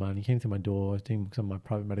 23-year-old man. He came through my door. I was doing some of my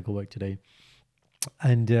private medical work today.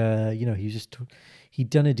 And, you know, he'd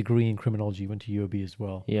done a degree in criminology, went to UOB as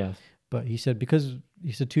well. Yeah. But he said,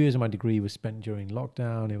 2 years of my degree was spent during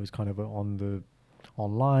lockdown. It was kind of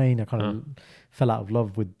online. I kind of fell out of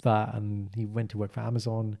love with that. And he went to work for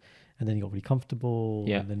Amazon and then he got really comfortable.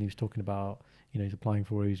 Yeah. And then he was talking about, you know, he's applying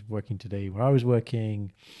for where he's working today, where I was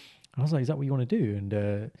working. I was like, is that what you want to do?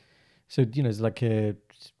 And so, you know, it's like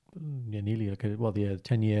nearly like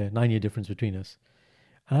 9-year difference between us.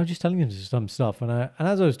 And I was just telling him some stuff. And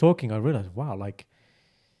as I was talking, I realized, wow, like,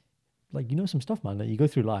 you know, some stuff, man, that you go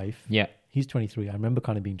through life. Yeah. He's 23. I remember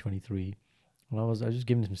kind of being 23. And I was just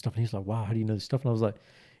giving him some stuff. And he's like, wow, how do you know this stuff? And I was like,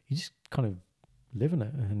 you just kind of live in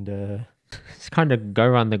it. And Just kind of go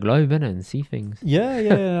around the globe, innit, and see things.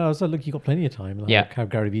 Yeah. I was like, look, you got plenty of time. Like Yeah. how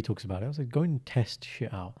Gary Vee talks about it. I was like, go and test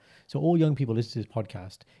shit out. So all young people listen to this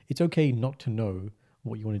podcast. It's okay not to know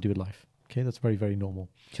what you want to do with life. Okay, that's very, very normal.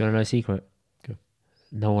 Do you want to know a secret? Go.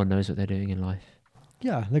 No one knows what they're doing in life.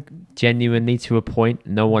 Yeah, like Genuinely, to a point,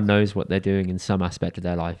 no one knows what they're doing in some aspect of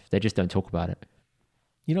their life. They just don't talk about it.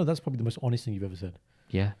 that's probably the most honest thing you've ever said.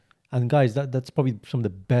 Yeah. And guys, that's probably some of the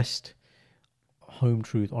best home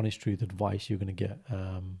truth, honest truth advice you're going to get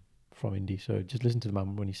from Indy. So just listen to the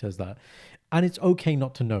man when he says that. And it's okay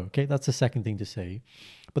not to know. Okay, that's the second thing to say.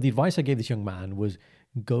 But the advice I gave this young man was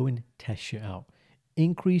go and test shit out.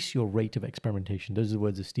 Increase your rate of experimentation. Those are the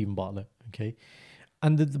words of Stephen Bartlett. Okay.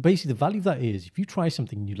 And basically the value of that is if you try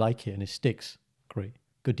something and you like it and it sticks, great,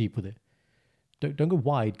 go deep with it. Don't go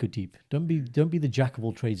wide, go deep. Don't be the jack of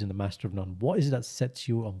all trades and the master of none. What is it that sets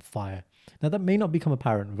you on fire? Now that may not become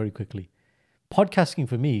apparent very quickly. Podcasting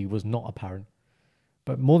for me was not apparent,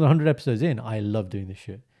 but more than 100 episodes in, I love doing this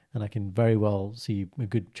shit, and I can very well see a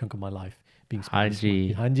good chunk of my life being spent.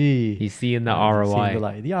 Hanji. He's seeing the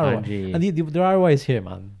ROI. The ROI, Hanji. and the ROI is here,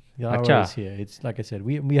 man. The ROI Acha. is here. It's like I said,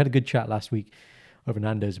 we had a good chat last week over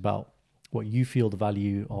Nando's about what you feel the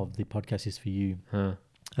value of the podcast is for you, and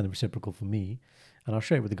the reciprocal for me. And I'll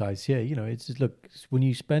share it with the guys here. It's just, look, when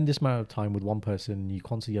you spend this amount of time with one person, you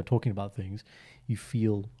constantly are talking about things, you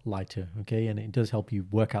feel lighter, okay? And it does help you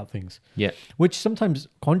work out things. Yeah. Which sometimes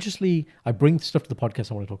consciously, I bring stuff to the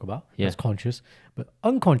podcast I want to talk about. Yeah. That's conscious. But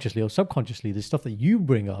unconsciously or subconsciously, there's stuff that you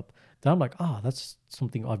bring up that I'm like, that's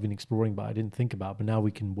something I've been exploring, but I didn't think about. But now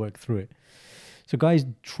we can work through it. So guys,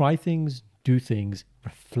 try things, do things,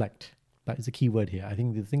 reflect. That is the key word here. I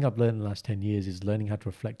think the thing I've learned in the last 10 years is learning how to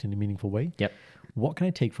reflect in a meaningful way. Yep. What can I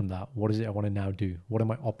take from that? What is it I want to now do? What are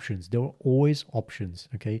my options? There are always options,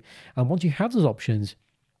 okay? And once you have those options,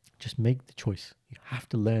 just make the choice. You have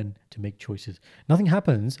to learn to make choices. Nothing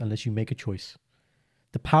happens unless you make a choice.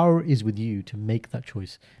 The power is with you to make that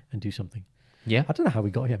choice and do something. Yeah. I don't know how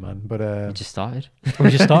we got here, man, but We just started.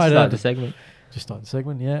 we just started the segment. Just started the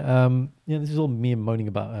segment, yeah. This is all me and moaning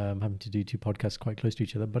about having to do two podcasts quite close to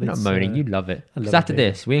each other. But You're it's not moaning. You love it. I love Because it, after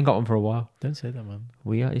David. this, we ain't got one for a while. Don't say that, man.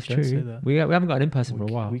 It's Don't say true. that. We haven't got an in-person for a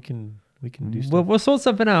while. We can do stuff. We'll sort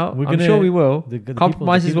something out. We're I'm gonna- sure we will. the people-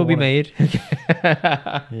 Compromises the people will be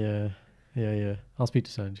wanna- made. Yeah. I'll speak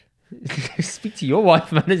to Sanj. Speak to your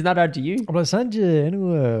wife, man. It's not hard to you. But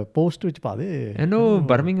Sanj, post which pade. I know,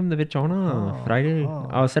 Birmingham the bitch on Friday.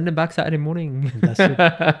 I'll send him back Saturday morning. That's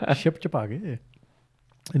it. Ship chapage.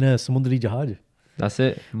 In a Samundari Jahaj. That's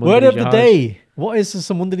it. Word Mundari of the Jahaj. day. What is a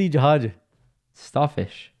Samundari Jahaj?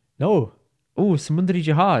 Starfish. No. Oh, Samundari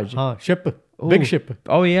Jahaj. Ship. Ooh. Big ship.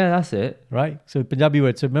 Oh, yeah, that's it. Right? So Punjabi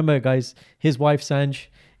word. So remember, guys, his wife Sanj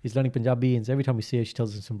is learning Punjabi, and so every time we see her, she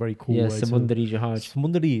tells us some very cool Yeah, words. So Samundari Jahaj.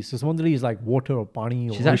 Samundari. So Samundari is like water or pani.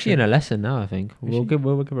 Or She's actually in ocean a lesson now, I think. We'll give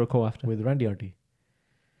her a call after. with Randy Auntie.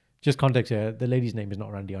 Just context here, the lady's name is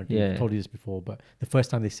not Randy Auntie. Yeah. I've told you this before, but the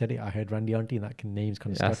first time they said it, I heard Randy Auntie, and that name's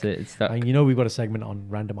kind of stuck. That's it. It's stuck. And we've got a segment on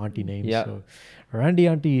random auntie names. Yeah. So Randy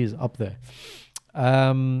Auntie is up there.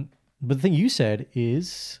 But the thing you said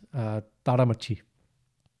is Taramachi.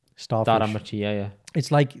 Starfish. Daramachi, yeah.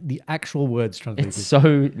 It's like the actual words translated. It's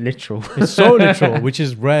so literal. It's so literal, which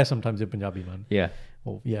is rare sometimes in Punjabi, man. Yeah.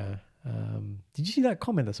 Oh, yeah. Did you see that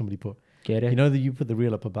comment that somebody put? Get it? You know that you put the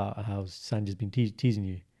reel up about how Sanj has been teasing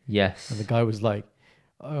you? Yes. And the guy was like,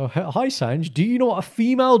 hi Sanj, do you know what a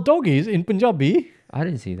female dog is in Punjabi? I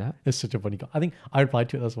didn't see that. It's such a funny guy. I think I replied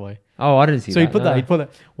to it, that's why. Oh, I didn't see So that. he put that, he put that.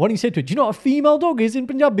 What he said to it, do you know what a female dog is in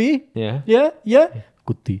Punjabi? Yeah. Yeah?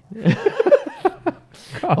 Kutti.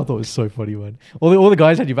 I thought it was so funny, man. All the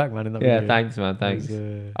guys had you back, man, in that Yeah, video. thanks, man. Thanks. It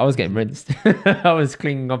was, I was getting rinsed. I was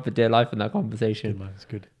clinging on for dear life in that good, conversation. man. It's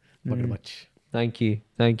good. Not gonna much. Thank you.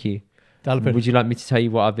 Dalpin. Would you like me to tell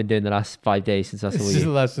you what I've been doing the last 5 days since I saw This is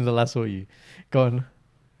you? since the last saw you. Go on.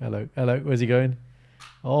 Hello. Where's he going?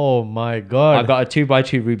 Oh my God. I've got a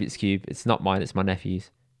 2x2 Rubik's Cube. It's not mine, it's my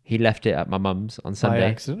nephew's. He left it at my mum's on Sunday. By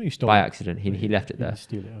accident or you stole By it? accident. He left it You there. didn't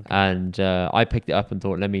steal it, okay. And I picked it up and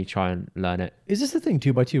thought, let me try and learn it. Is this the thing,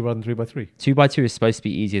 2x2 rather than 3x3? 2x2 is supposed to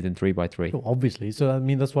be easier than 3x3. Oh, obviously. So I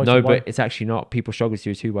mean, that's why. No, so why- but it's actually not. People struggle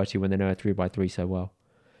to do 2x2 when they know a 3x3 so well.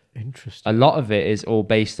 Interesting. A lot of it is all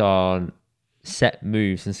based on set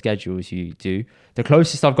moves and schedules you do. The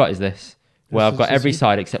closest I've got is this, where This I've got is every it?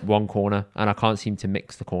 side except one corner, and I can't seem to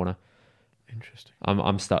mix the corner. Interesting.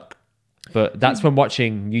 I'm stuck. But that's from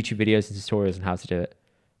watching YouTube videos and tutorials on how to do it.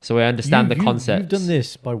 So I understand the concepts. You've done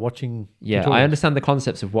this by watching. Yeah, tutorials. I understand the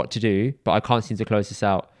concepts of what to do, but I can't seem to close this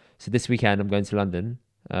out. So this weekend I'm going to London,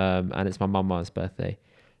 and it's my mama's birthday.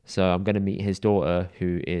 So I'm going to meet his daughter,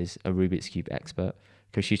 who is a Rubik's Cube expert,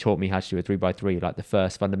 because she taught me how to do a 3x3, like the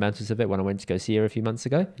first fundamentals of it when I went to go see her a few months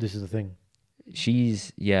ago. This is the thing.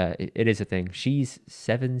 It is a thing. She's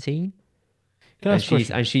 17. Can I ask a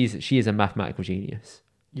question? She is a mathematical genius.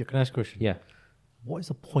 Yeah, can I ask a question? Yeah. What is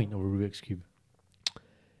the point of a Rubik's Cube?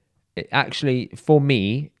 It actually, for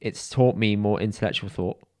me, it's taught me more intellectual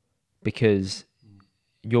thought because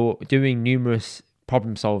you're doing numerous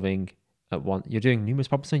problem solving at once. You're doing numerous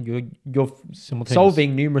problem solving. You're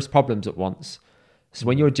solving numerous problems at once. So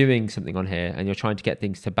when you're doing something on here and you're trying to get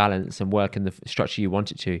things to balance and work in the structure you want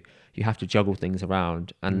it to, you have to juggle things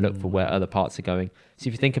around and look for where other parts are going. So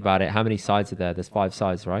if you think about it, how many sides are there? There's 5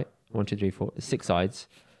 sides, right? 1, 2, 3, 4, 6 sides,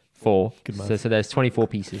 4. So there's 24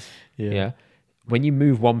 pieces. Yeah. When you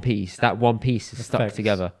move one piece, that one piece is stuck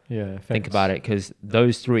together. Yeah. Think about it, because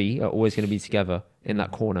those 3 are always going to be together in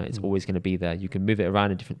that corner. It's always going to be there. You can move it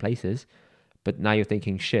around in different places, but now you're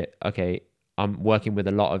thinking, shit, okay, I'm working with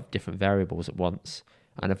a lot of different variables at once.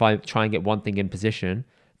 And if I try and get one thing in position,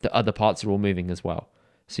 the other parts are all moving as well.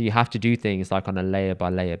 So you have to do things like on a layer by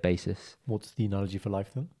layer basis. What's the analogy for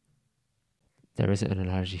life then? There isn't an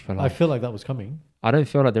analogy for life. I feel like that was coming. I don't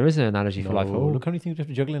feel like there is an analogy for life at all. Look how many things you have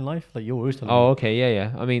to juggle in life. Like you're always telling me. Okay,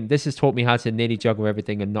 yeah. I mean, this has taught me how to nearly juggle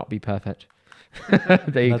everything and not be perfect.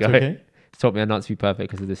 There you go. Okay. It's taught me how not to be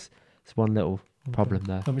perfect because of this one little problem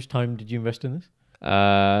there. How much time did you invest in this?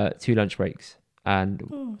 2 lunch breaks and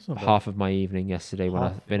half of my evening yesterday when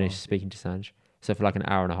I finished speaking to Sanj. So for like an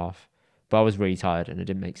hour and a half. But I was really tired and it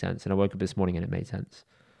didn't make sense. And I woke up this morning and it made sense.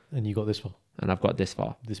 And you got this far? And I've got this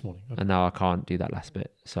far. This morning. Okay. And now I can't do that last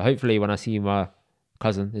bit. So hopefully when I see my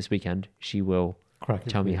cousin this weekend, she will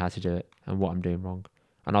tell me how to do it and what I'm doing wrong.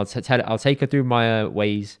 And I'll take her through my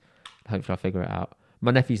ways. Hopefully I'll figure it out.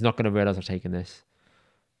 My nephew's not going to realise I've taken this.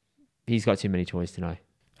 He's got too many toys to know.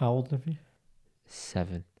 How old nephew?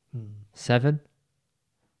 7. 7?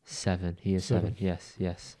 7. He is 7.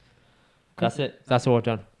 Yes. That's it. That's all I've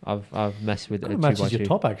done. I've messed with it. It matches your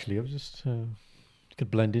top actually. I was just could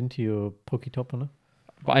blend into your pokey top on it.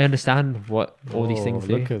 But I understand what all these things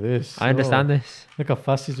do. Look at this. I understand this. Look how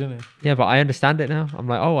fast he's doing it. Yeah, but I understand it now. I'm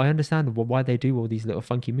like, I understand why they do all these little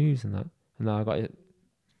funky moves and that. And now I got it.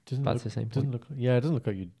 That's the same point. It doesn't look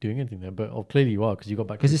like you're doing anything there, but clearly you are because you got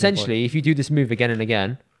back. Because essentially, if you do this move again and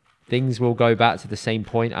again, things will go back to the same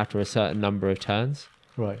point after a certain number of turns.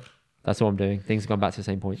 Right. That's all I'm doing. Things have gone back to the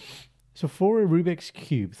same point. So for a Rubik's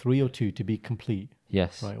Cube 302 to be complete.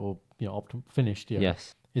 Yes. Right. Or finished. Yeah.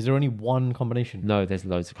 Yes. Is there only one combination? No, there's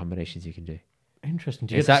loads of combinations you can do. Interesting.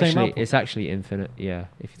 It's actually infinite. Yeah,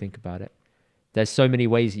 if you think about it, there's so many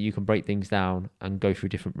ways that you can break things down and go through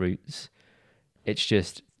different routes. It's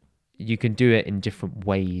just you can do it in different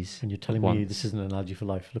ways. And you're telling me this isn't an analogy for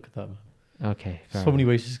life. Look at that, man. Okay. So many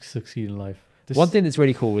ways to succeed in life. One thing that's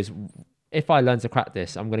really cool is if I learn to crack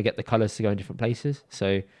this, I'm going to get the colors to go in different places.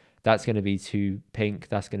 So that's going to be 2 pink,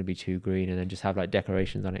 that's going to be 2 green, and then just have like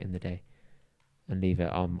decorations on it in the day and leave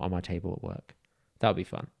it on my table at work. That would be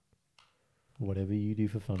fun. Whatever you do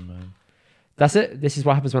for fun, man. That's it. This is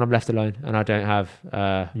what happens when I'm left alone and I don't have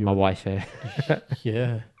my wife here.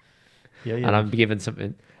 Yeah. And I'm given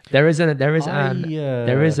something. There is a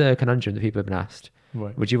conundrum that people have been asked.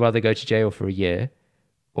 Right. Would you rather go to jail for a year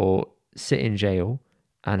or sit in jail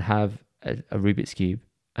and have a Rubik's Cube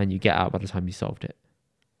and you get out by the time you solved it?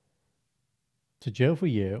 To jail for a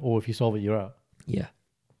year, or if you solve it, you're out? Yeah.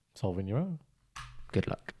 Solving, you're out. Good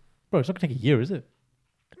luck. Bro, it's not going to take a year, is it?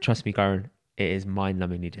 Trust me, Karen, it is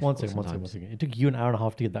mind-numbingly difficult. One second. It took you an hour and a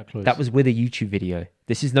half to get that close. That was with a YouTube video.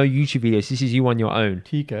 This is no YouTube videos. This is you on your own.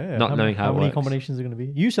 Tika, not knowing how it works. How many combinations are going to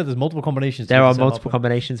be? You said there's multiple combinations. There are multiple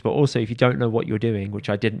combinations, but also if you don't know what you're doing, which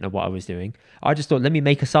I didn't know what I was doing, I just thought, let me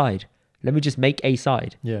make a side. Let me just make a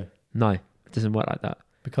side. Yeah. No, it doesn't work like that.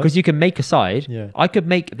 Because you can make a side. Yeah. I could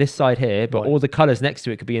make this side here, but all the colors next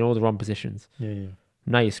to it could be in all the wrong positions. Yeah.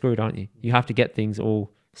 Now you're screwed, aren't you? You have to get things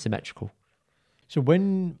all symmetrical. So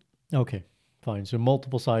okay, fine. So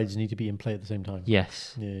multiple sides need to be in play at the same time.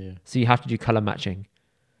 Yes. Yeah. So you have to do color matching.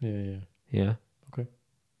 Yeah. Okay.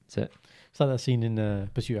 That's it. It's like that scene in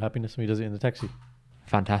Pursuit of Happiness when he does it in the taxi.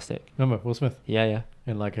 Fantastic. Remember Will Smith? Yeah.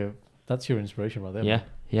 And that's your inspiration right there. Yeah. Man.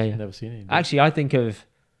 Yeah. I've never seen it. Actually, I think of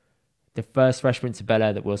the first Fresh Prince of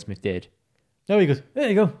Bel-Air that Will Smith did. Oh, he goes, there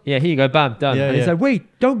you go. Yeah, here you go, bam, done. Yeah, and he's like,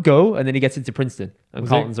 wait, don't go. And then he gets into Princeton and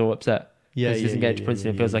Carlton's all upset. Yeah, he doesn't get into Princeton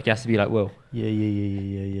and feels like he has to be like Will. Yeah.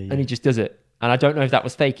 And he just does it. And I don't know if that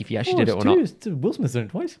was fake, if he actually did it or not. Will Smith's done it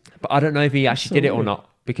twice. But I don't know if he actually did it or not,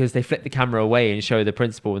 because they flip the camera away and show the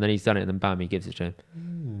principal and then he's done it and then bam, he gives it to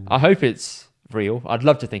him. I hope it's real. I'd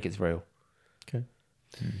love to think it's real. Okay.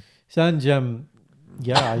 Sanj,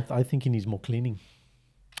 I think he needs more cleaning.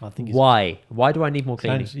 I think Why? Why do I need more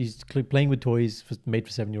cleaning? he's playing with toys made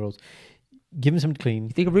for 7-year-olds. Give him something to clean. You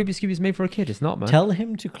think a Rubik's Cube is made for a kid? It's not, man. Tell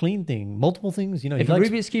him to clean multiple things. You know, if a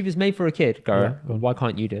Rubik's Cube is made for a kid, Yeah, Gara, go on. why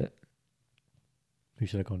can't you do it? Who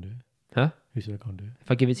said I can't do it? Huh? Who said I can't do it?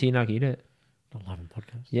 If I give it to you now, can you do it? Not live on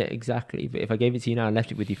podcast. Yeah, exactly. But if I gave it to you now and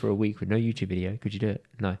left it with you for a week with no YouTube video, could you do it?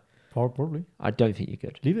 No. Probably. I don't think you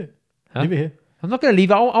could. Leave it. Huh? Leave it here. I'm not going to leave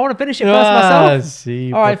it. I want to finish it first myself.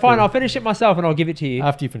 See, All right, fine. I'll finish it myself and I'll give it to you.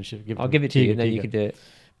 After you finish it, I'll give it to you and then you can do it.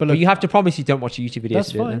 But But look, you have to promise you don't watch a YouTube video that's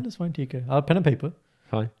to do it. fine. Then. That's fine, TK. I'll pen and paper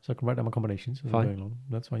Fine. so I can write down my combinations as I'm Fine. going along.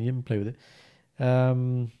 That's fine. You can play with it.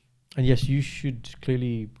 And yes, you should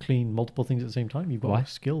clearly clean multiple things at the same time. You've got Why? a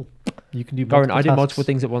skill. You can do. Goran, I do tasks. multiple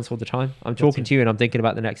things at once all the time. I'm talking it. to you and I'm thinking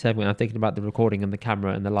about the next segment. I'm thinking about the recording and the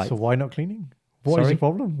camera and the lights. So why not cleaning? What is Sorry? the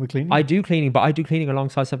problem with cleaning? I do cleaning, but I do cleaning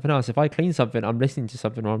alongside something else. If I clean something, I'm listening to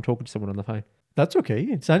something or I'm talking to someone on the phone. That's okay.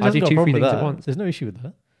 It sounds I like do a 2-3 problem with things at that. once. There's no issue with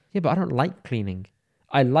that. Yeah, but I don't like cleaning.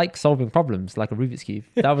 I like solving problems like a Rubik's Cube.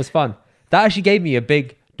 That was fun. That actually gave me a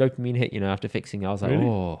big dopamine hit, after fixing it. I was like, Really?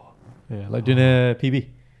 oh. Yeah, like doing a PB.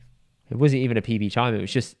 It wasn't even a PB chime. It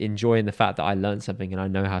was just enjoying the fact that I learned something and I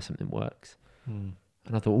know how something works. And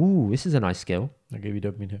I thought, ooh, this is a nice skill. I gave you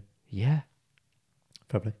dopamine here. Yeah.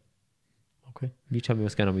 Fair play. Okay. You tell me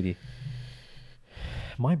what's going on with you.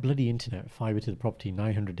 My bloody internet fiber to the property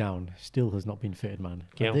 900 down still has not been fitted, man.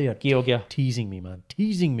 Gil. They are Gil, Gil. teasing me, man.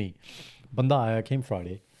 Teasing me. Banda, I came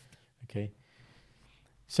Friday. Okay.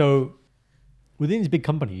 So within these big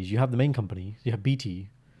companies, you have the main company, you have BT,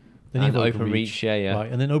 then you And have OpenReach, yeah.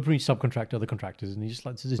 Right, and then OpenReach subcontract other contractors, and you just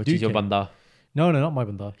like this Which dude is your came- banda. No, not my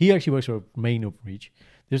banda. He actually works for main OpenReach.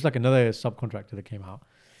 There's like another subcontractor that came out,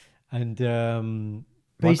 and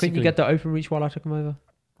Why couldn't you get the OpenReach while I took him over?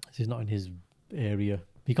 This is not in his area.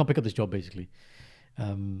 He can't pick up this job basically.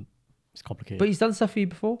 It's complicated. But he's done stuff for you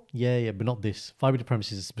before? yeah, but not this. Fiber to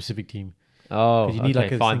premise is a specific team. Oh, 'Cause you need okay.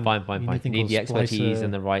 like a Fine. thing- You you need a need thing the called expertise splicer.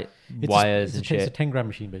 and the right It's wires a, and it's a shit. 10-gram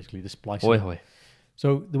machine basically. The splicer. Hoi, hoi.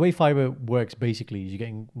 So the way fiber works basically is you're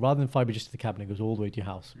getting, rather than fiber just to the cabinet, it goes all the way to your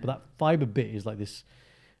house. But that fiber bit is like this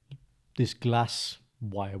glass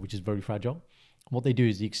wire, which is very fragile. What they do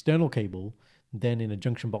is the external cable, then in a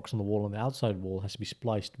junction box on the wall on the outside wall, has to be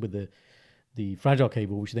spliced with the fragile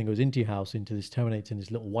cable, which then goes into your house, into this terminates in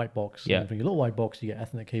this little white box. Yeah. And from your little white box, you get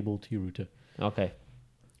Ethernet cable to your router. Okay.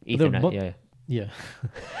 But there are Ethernet, mul- yeah. Yeah.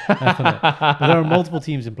 Ethernet. But there are multiple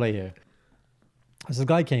teams in play here. So the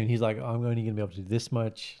guy came, he's like, I'm only going to be able to do this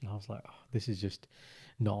much. And I was like, oh, this is just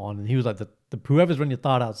not on. And he was like, the whoever's running your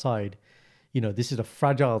thard outside, this is a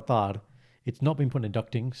fragile thard. It's not been put in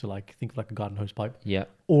ducting. So like, think of like a garden hose pipe. Yeah.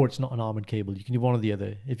 Or it's not an armored cable. You can do one or the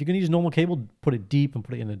other. If you're going to use normal cable, put it deep and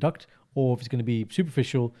put it in a duct. Or if it's going to be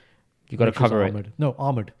superficial, You got to make sure it's cover it. armored. No,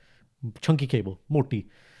 armored. Chunky cable, morty.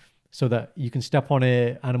 So that you can step on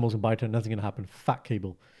it, animals can bite it, nothing's going to happen. Fat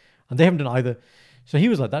cable. And they haven't done either. So he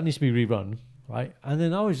was like, that needs to be rerun. Right. And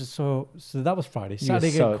then I was just so that was Friday. You were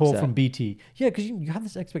Saturday, so get a call upset. from BT. Yeah, because you have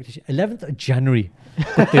this expectation. 11th of January.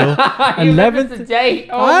 11th date.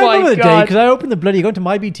 Oh I my remember the day god. because I opened the bloody, you go into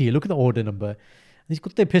my BT, look at the order number. And he's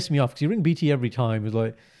got, they piss me off because you ring BT every time. It's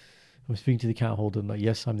like, I'm speaking to the account holder. I'm like,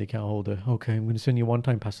 yes, I'm the account holder. Okay, I'm going to send you a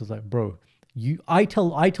one-time password. Like, bro, I tell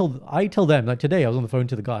them, like today I was on the phone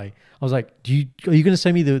to the guy. I was like, are you going to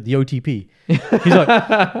send me the OTP? He's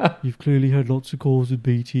like, you've clearly had lots of calls with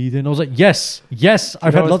BT. Then I was like, yes,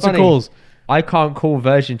 I've had what's lots funny? of calls. I can't call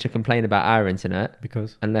Virgin to complain about our internet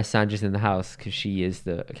Because, unless Sandra's in the house because she is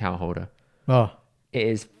the account holder. oh, It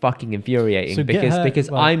is fucking infuriating So get because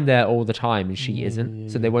her- well- I'm there all the time and she isn't.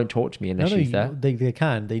 So they won't talk to me unless she's there. they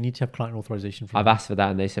can. They need to have client authorization from I've asked for that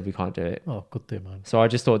and they said we can't do it. Oh, good day, man. So I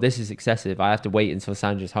just thought this is excessive. I have to wait until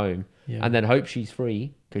Sandra's home Yeah. and then hope she's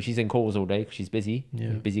free because she's in calls all day because she's busy. Yeah.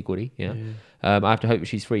 Busy goody. Yeah. I have to hope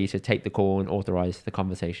she's free to take the call and authorize the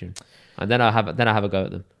conversation, and then I have a go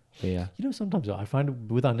at them. But yeah. Sometimes I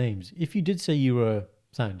find with our names, if you did say you were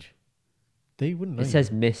Sanj, they wouldn't know. It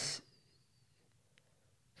says Miss.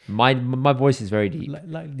 My voice is very deep.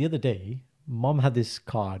 like the other day, Mom had this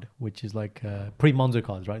card which is like pre-Monzo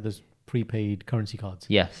cards, right? Those prepaid currency cards.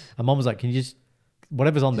 Yes. And Mom was like, "Can you just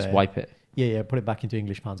whatever's on Just there, wipe it. Yeah, put it back into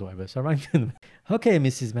English pounds or whatever." So I rang them. Okay,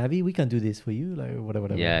 Mrs. Mavi, we can do this for you, like whatever.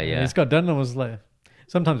 Yeah, And yeah. it's got done. And I was like,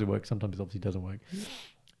 sometimes it works, sometimes it obviously doesn't work.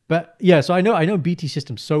 But yeah, so I know BT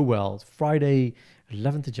system so well. Friday,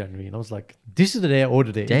 11th of January, and I was like, this is the day I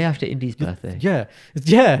ordered it. Day after Indy's birthday. Yeah.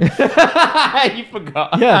 You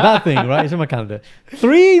forgot. Yeah, that thing, right? It's in my calendar.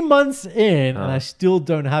 3 months in, and I still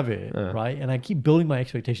don't have it, right? And I keep building my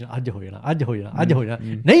expectation. Bloody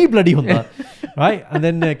hunda, right? And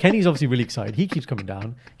then Kenny's obviously really excited. He keeps coming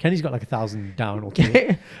down. Kenny's got like 1,000 down or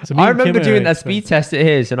two. So I remember doing that speed test at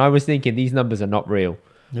his, and I was thinking these numbers are not real.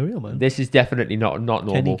 They're real, man. This is definitely not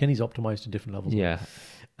normal. Kenny's optimized to different levels. Yeah.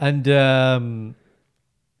 And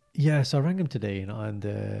yeah, so I rang him today, and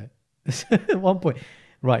at one point,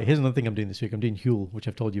 right, here's another thing I'm doing this week. I'm doing Huel, which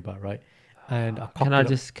I've told you about, right? And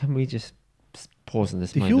can we just pause on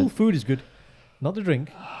this the moment? Huel food is good, not the drink.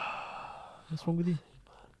 What's wrong with you?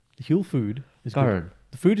 The Huel food is good.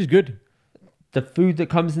 The food is good. The food that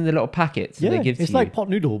comes in the little packets. Yeah, they give it's to like you. pot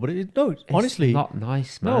noodle, but It's honestly, not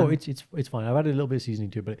nice, man. no, it's fine. I've added a little bit of seasoning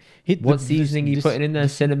to it, but what seasoning you putting in there?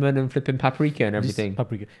 Cinnamon and flipping paprika and everything.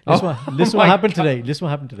 Paprika. Oh, Listen what happened today. Listen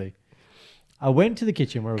what happened today. I went to the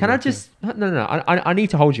kitchen where Can I just no? I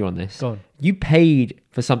need to hold you on this. Go on. You paid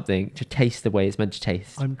for something to taste the way it's meant to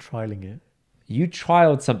taste. I'm trialing it. You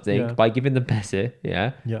trialed something Yeah. by giving them Bessie,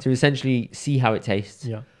 Yeah. to essentially see how it tastes.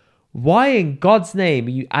 Yeah. Why in God's name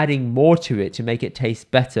are you adding more to it to make it taste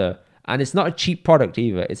better? And it's not a cheap product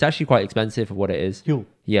either. It's actually quite expensive for what it is. Huel.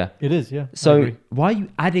 Yeah. It is, yeah. I So agree. why are you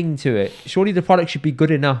adding to it? Surely the product should be good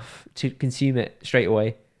enough to consume it straight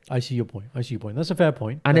away. I see your point. That's a fair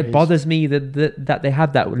point. And That it is- bothers me that they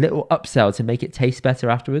have that little upsell to make it taste better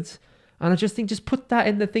afterwards. And I just think just put that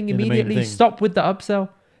in the thing In the main immediately. thing. Stop with the upsell.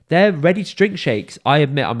 They're ready to drink shakes. I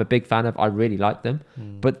admit I'm a big fan of. I really like them.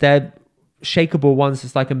 But they're shakeable ones.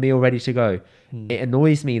 It's like a meal ready to go. It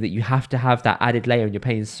annoys me that you have to have that added layer and you're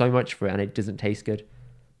paying so much for it and it doesn't taste good.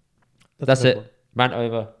 That's a fair it. point. Rant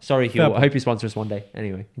over. Sorry, Fair Hugh. I point. hope you sponsor us one day.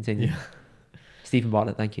 Anyway, continue. Yeah. Stephen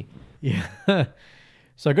Bartlett, thank you. Yeah.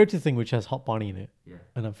 So I go to the thing which has hot pani in it. Yeah.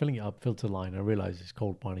 And I'm filling it up, filter line. I realize it's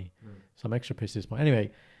cold pani. So I'm extra pissed this morning.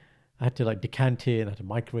 Anyway, I had to like decant it and I had to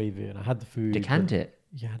microwave it and I had the food. Decant it.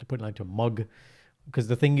 Yeah, I had to put it like into a mug because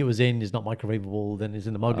the thing it was in is not microwavable. Then it's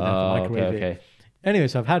in the mug and I have to microwave it. Anyway,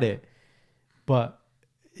 so I've had it, but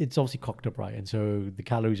it's obviously cocked up right. And so the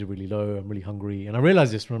calories are really low. I'm really hungry. And I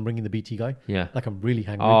realized this when I'm bringing the BT guy. Yeah. Like I'm really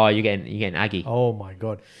hungry. Oh, you're getting aggy. Oh my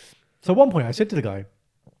God. So at one point I said to the guy,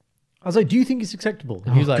 I was like, do you think it's acceptable?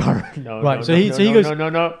 And he was like, No, right. no, So no, he no, goes,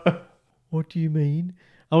 no. what do you mean?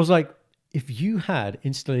 I was like, if you had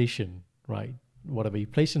installation, right, whatever, you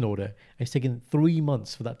place an order, and it's taken 3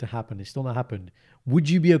 months for that to happen, it's still not happened, would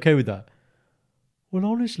you be okay with that? Well,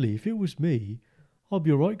 honestly, if it was me, I'd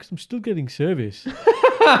be all right because I'm still getting service. And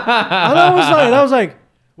I was like,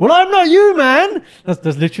 well, I'm not you, man.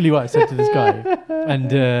 That's literally what I said to this guy. And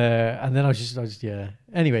then I was just, yeah.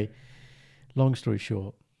 Anyway, long story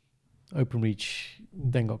short, OpenReach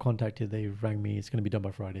then got contacted. They rang me. It's going to be done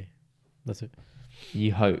by Friday. That's it.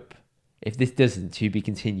 You hope. If this doesn't, to be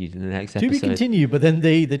continued in the next episode. To be continued, but then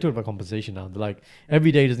they talk about compensation now. They're like,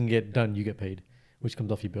 every day doesn't get done, you get paid, which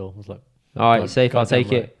comes off your bill. I was like, all right, safe, I'll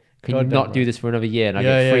take right. it. Can you not do this for another year and I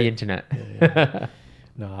get free internet? Yeah.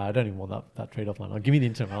 No, I don't even want that trade-off, man. Give me the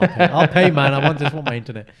internet. I'll pay, man. I just want my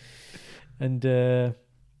internet. And so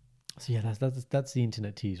yeah, that's the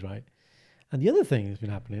internet tease, right? And the other thing that's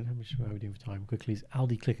been happening, how much are we doing for time? Quickly, is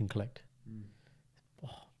Aldi Click and Collect. Oh,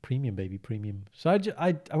 premium, baby, premium. So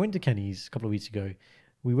I went to Kenny's a couple of weeks ago.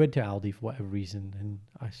 We went to Aldi for whatever reason, and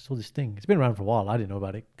I saw this thing. It's been around for a while. I didn't know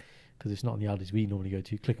about it because it's not in the Aldis we normally go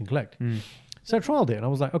to, Click and Collect. So I trialed it, and I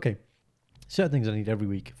was like, okay, certain things I need every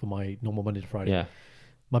week for my normal Monday to Friday. Yeah.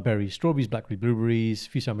 My berries, strawberries, blackberries, blueberries, a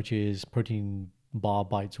few sandwiches, protein bar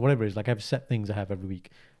bites, whatever it is. Like I have set things I have every week,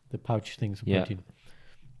 the pouch things for protein.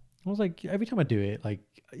 I was like, every time I do it, like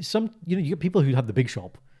you get people who have the big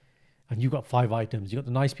shop and you've got 5 items. You got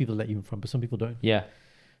the nice people that let you in front, but some people don't. Yeah.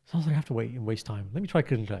 So I was like, I have to wait and waste time. Let me try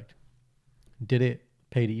Click and Collect. Did it,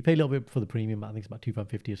 paid it. You pay a little bit for the premium. I think it's about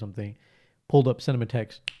 £2.50 or something. Pulled up, sent them a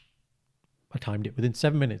text. I timed it. Within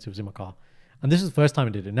 7 minutes, it was in my car. And this is the first time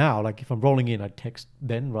I did it. Now, like if I'm rolling in, I'd text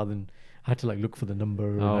then rather than I had to like look for the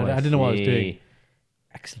number. Oh, I didn't know what I was doing.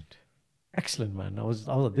 Excellent, man. I was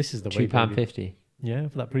like, this is the way. £2.50. Yeah,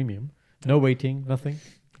 for that premium. No waiting, nothing.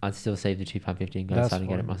 I'd still save the £2.50 and go That's outside and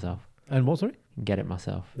get it fine. myself. And what, sorry? Get it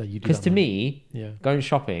myself. That you do Because that, to man. me, Yeah. going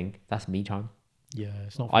shopping, that's me time. Yeah,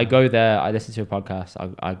 it's not I fun. go there, I listen to a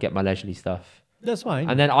podcast, I get my leisurely stuff. That's fine.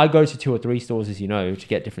 And then I go to 2 or 3 stores, as you know, to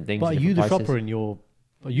get different things. But are at you the different prices. shopper in your...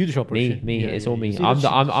 Are you the shopper? Me, Yeah, it's yeah, all yeah. me. You see,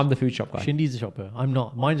 I'm the food shop guy. Shindy's the shopper. I'm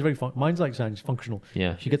not. Mine's very fun. Mine's like sounds functional.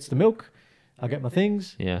 Yeah. She gets the milk. I get my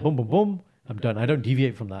things. Yeah. Boom, boom, boom. I'm done. I don't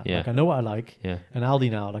deviate from that. Yeah. Like I know what I like. Yeah. And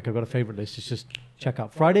Aldi now, like I've got a favorite list. It's just check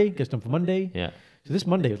out Friday, gets done for Monday. Yeah. So this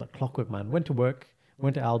Monday was like clockwork, man. Went to work.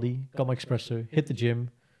 went to Aldi, got my espresso, hit the gym.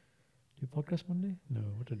 Do podcast Monday? No,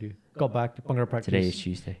 what did I do? Got back to Bhangra practice. Today is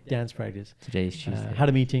Tuesday. Dance practice. Today is Tuesday. Had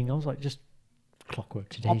a meeting. I was like, just clockwork.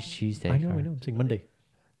 Today's Tuesday. I know. I'm saying Monday.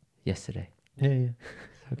 Yesterday. Yeah. Okay.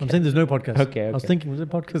 I'm saying there's no podcast. Okay. I was thinking, was it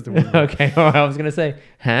a podcast? There wasn't. Okay. All right. I was gonna say,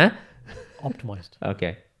 huh? Optimized.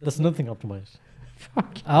 Okay. That's nothing optimized.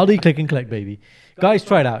 Fuck. Aldi click and collect, baby. Guys,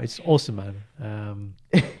 try it out. It's awesome, man.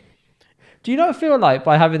 Do you not feel like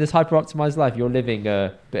by having this hyper optimized life, you're living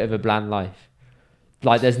a bit of a bland life?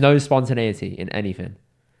 Like there's no spontaneity in anything.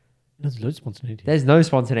 There's loads of spontaneity. There's no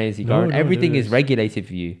spontaneity, No, Gaurav. no, Everything there is is. regulated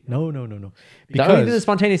for you. No. The only thing Because that's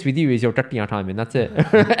spontaneous with you is your tattiyan time, and that's it.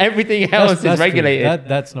 Everything else that's is regulated. True.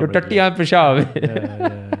 That's not Your regulated. tattiyan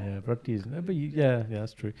peshab. Yeah. Roti is, but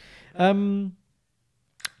that's true.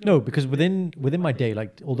 No, because within my day,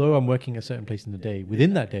 like although I'm working a certain place in the day,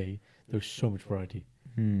 within that day there's so much variety.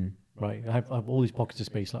 Right, I have all these pockets of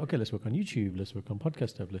space. Like, okay, let's work on YouTube, let's work on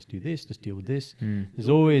podcast stuff, let's do this, let's deal with this. There's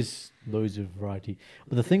always loads of variety.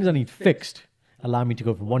 But the things I need fixed allow me to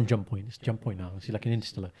go from one jump point. It's jump point now. See, like an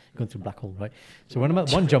interstellar going through a black hole, right? So when I'm at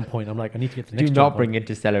one jump point, I'm like, I need to get to the Do next. not jump bring point.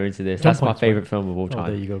 Interstellar into this. Jump That's my points, favorite film of all Oh, time.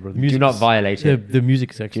 there you go, bro. Do not violate it. The music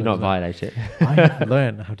is Do excellent. not as well. violate it. I have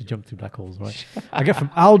learned how to jump through black holes, right? I get from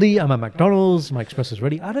Aldi, I'm at McDonald's, my espresso's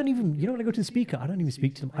ready. I don't even, when I go to the speaker, I don't even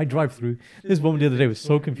speak to them. I drive through. This woman the other day was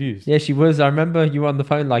so confused. Yeah, she was. I remember you were on the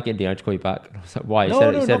phone like, India, I had to call you back. And I was like, why? No,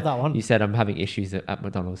 not that one. You said, I'm having issues at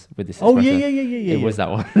McDonald's with this Oh, espresso. yeah. It was that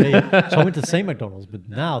one. Yeah. So I went to the same McDonald's, but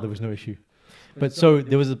now there was no issue. But so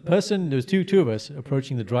there was two of us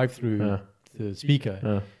approaching the drive-through, the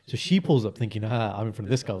speaker. So she pulls up thinking, I'm in front of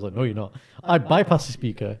this guy. I was like, no, you're not. I bypass the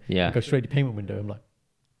speaker, Yeah. go straight to payment window. I'm like,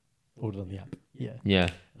 ordered on the app. Yeah. Yeah.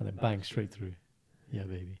 And then bang, straight through. Yeah,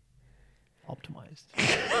 baby. Optimized.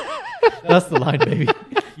 That's the line, baby.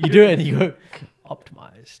 You do it and you go,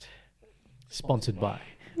 optimized. Sponsored by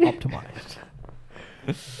Optimized.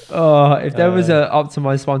 Oh, if there was an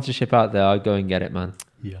optimized sponsorship out there, I'd go and get it, man.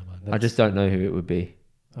 Yeah, man. I just don't know who it would be.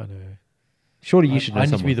 I know. Surely you should know I need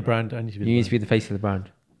someone. to be the brand. I need to be You need to be the face of the brand.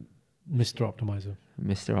 Mr. Optimizer.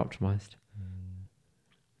 Mr. Optimized.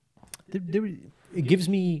 It gives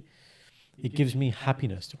me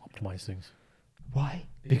happiness to optimize things. Why?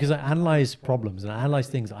 Because I analyze problems and I analyze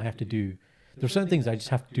things I have to do. There are certain things I just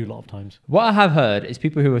have to do a lot of times. What I have heard is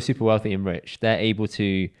people who are super wealthy and rich,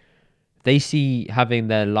 they see having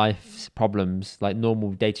their life's problems, like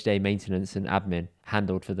normal day-to-day maintenance and admin,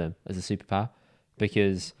 handled for them as a superpower,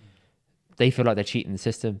 because they feel like they're cheating the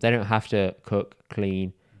system. They don't have to cook,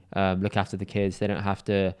 clean, look after the kids. They don't have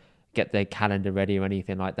to get their calendar ready or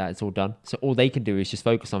anything like that. It's all done. So all they can do is just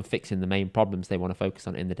focus on fixing the main problems they want to focus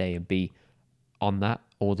on in the day and be on that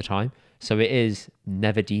all the time. So it is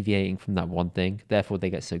never deviating from that one thing. Therefore,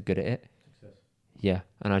 they get so good at it. Success. Yeah.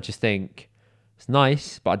 And I just think it's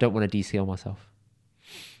nice, but I don't want to de-skill myself.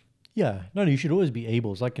 Yeah. No, you should always be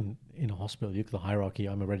able. It's like in a hospital, you look at the hierarchy.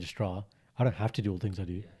 I'm a registrar. I don't have to do all the things I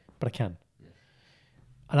do, but I can.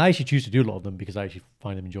 And I actually choose to do a lot of them because I actually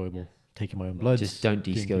find them enjoyable. Taking my own blood. Just don't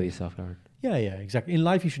de-skill yourself, Aaron. Yeah, exactly. In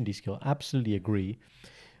life, you shouldn't de-skill. Absolutely agree.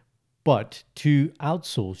 But to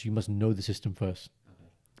outsource, you must know the system first.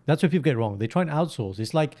 That's where people get it wrong. They try and outsource.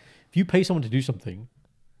 It's like if you pay someone to do something,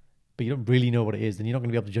 but you don't really know what it is, then you're not going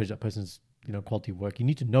to be able to judge that person's quality of work. You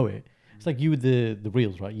need to know it. It's like you with the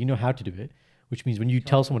reels, right? You know how to do it, which means when you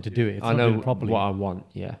tell someone to do it, it's I not know doing it properly. what I want.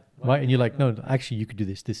 Yeah. Right, and you're like, no, actually, you could do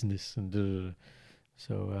this, and this, and duh, duh, duh.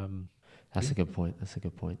 So That's a good point.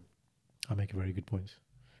 I make a very good point.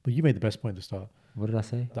 But you made the best point at the start. What did I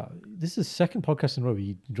say? This is the second podcast in a row where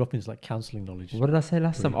you drop in this like counselling knowledge. What did I say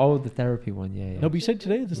last time? Oh, the therapy one. Yeah. No, but you said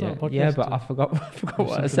today at the start of the podcast. Yeah, but I forgot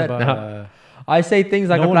what I said about, now. I say things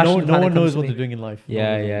like no a flash one, in no the pan one it knows comes to what me. they're doing in life.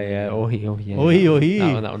 Yeah. Ohi.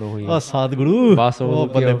 Ohi. That one ohi. Oh, Sadhguru.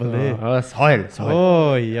 Baso balle, balle. Sohail.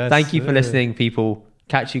 Oh, yes. Thank you for sir. listening, people.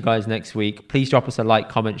 Catch you guys next week. Please drop us a like,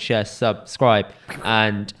 comment, share, subscribe,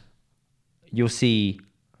 and you'll see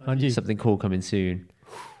Anji, something cool coming soon.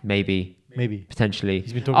 Maybe. He's Potentially.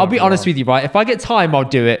 been talking I'll about be it for a honest while. with you, right? If I get time, I'll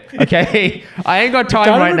do it. Okay. I ain't got time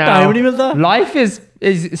Time right with now. time, नहीं मिलता? Life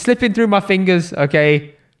is slipping through my fingers.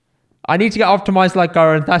 Okay. I need to get optimized like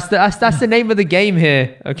Gaurav. That's the name of the game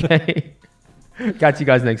here. Okay. Catch you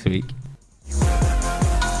guys next week.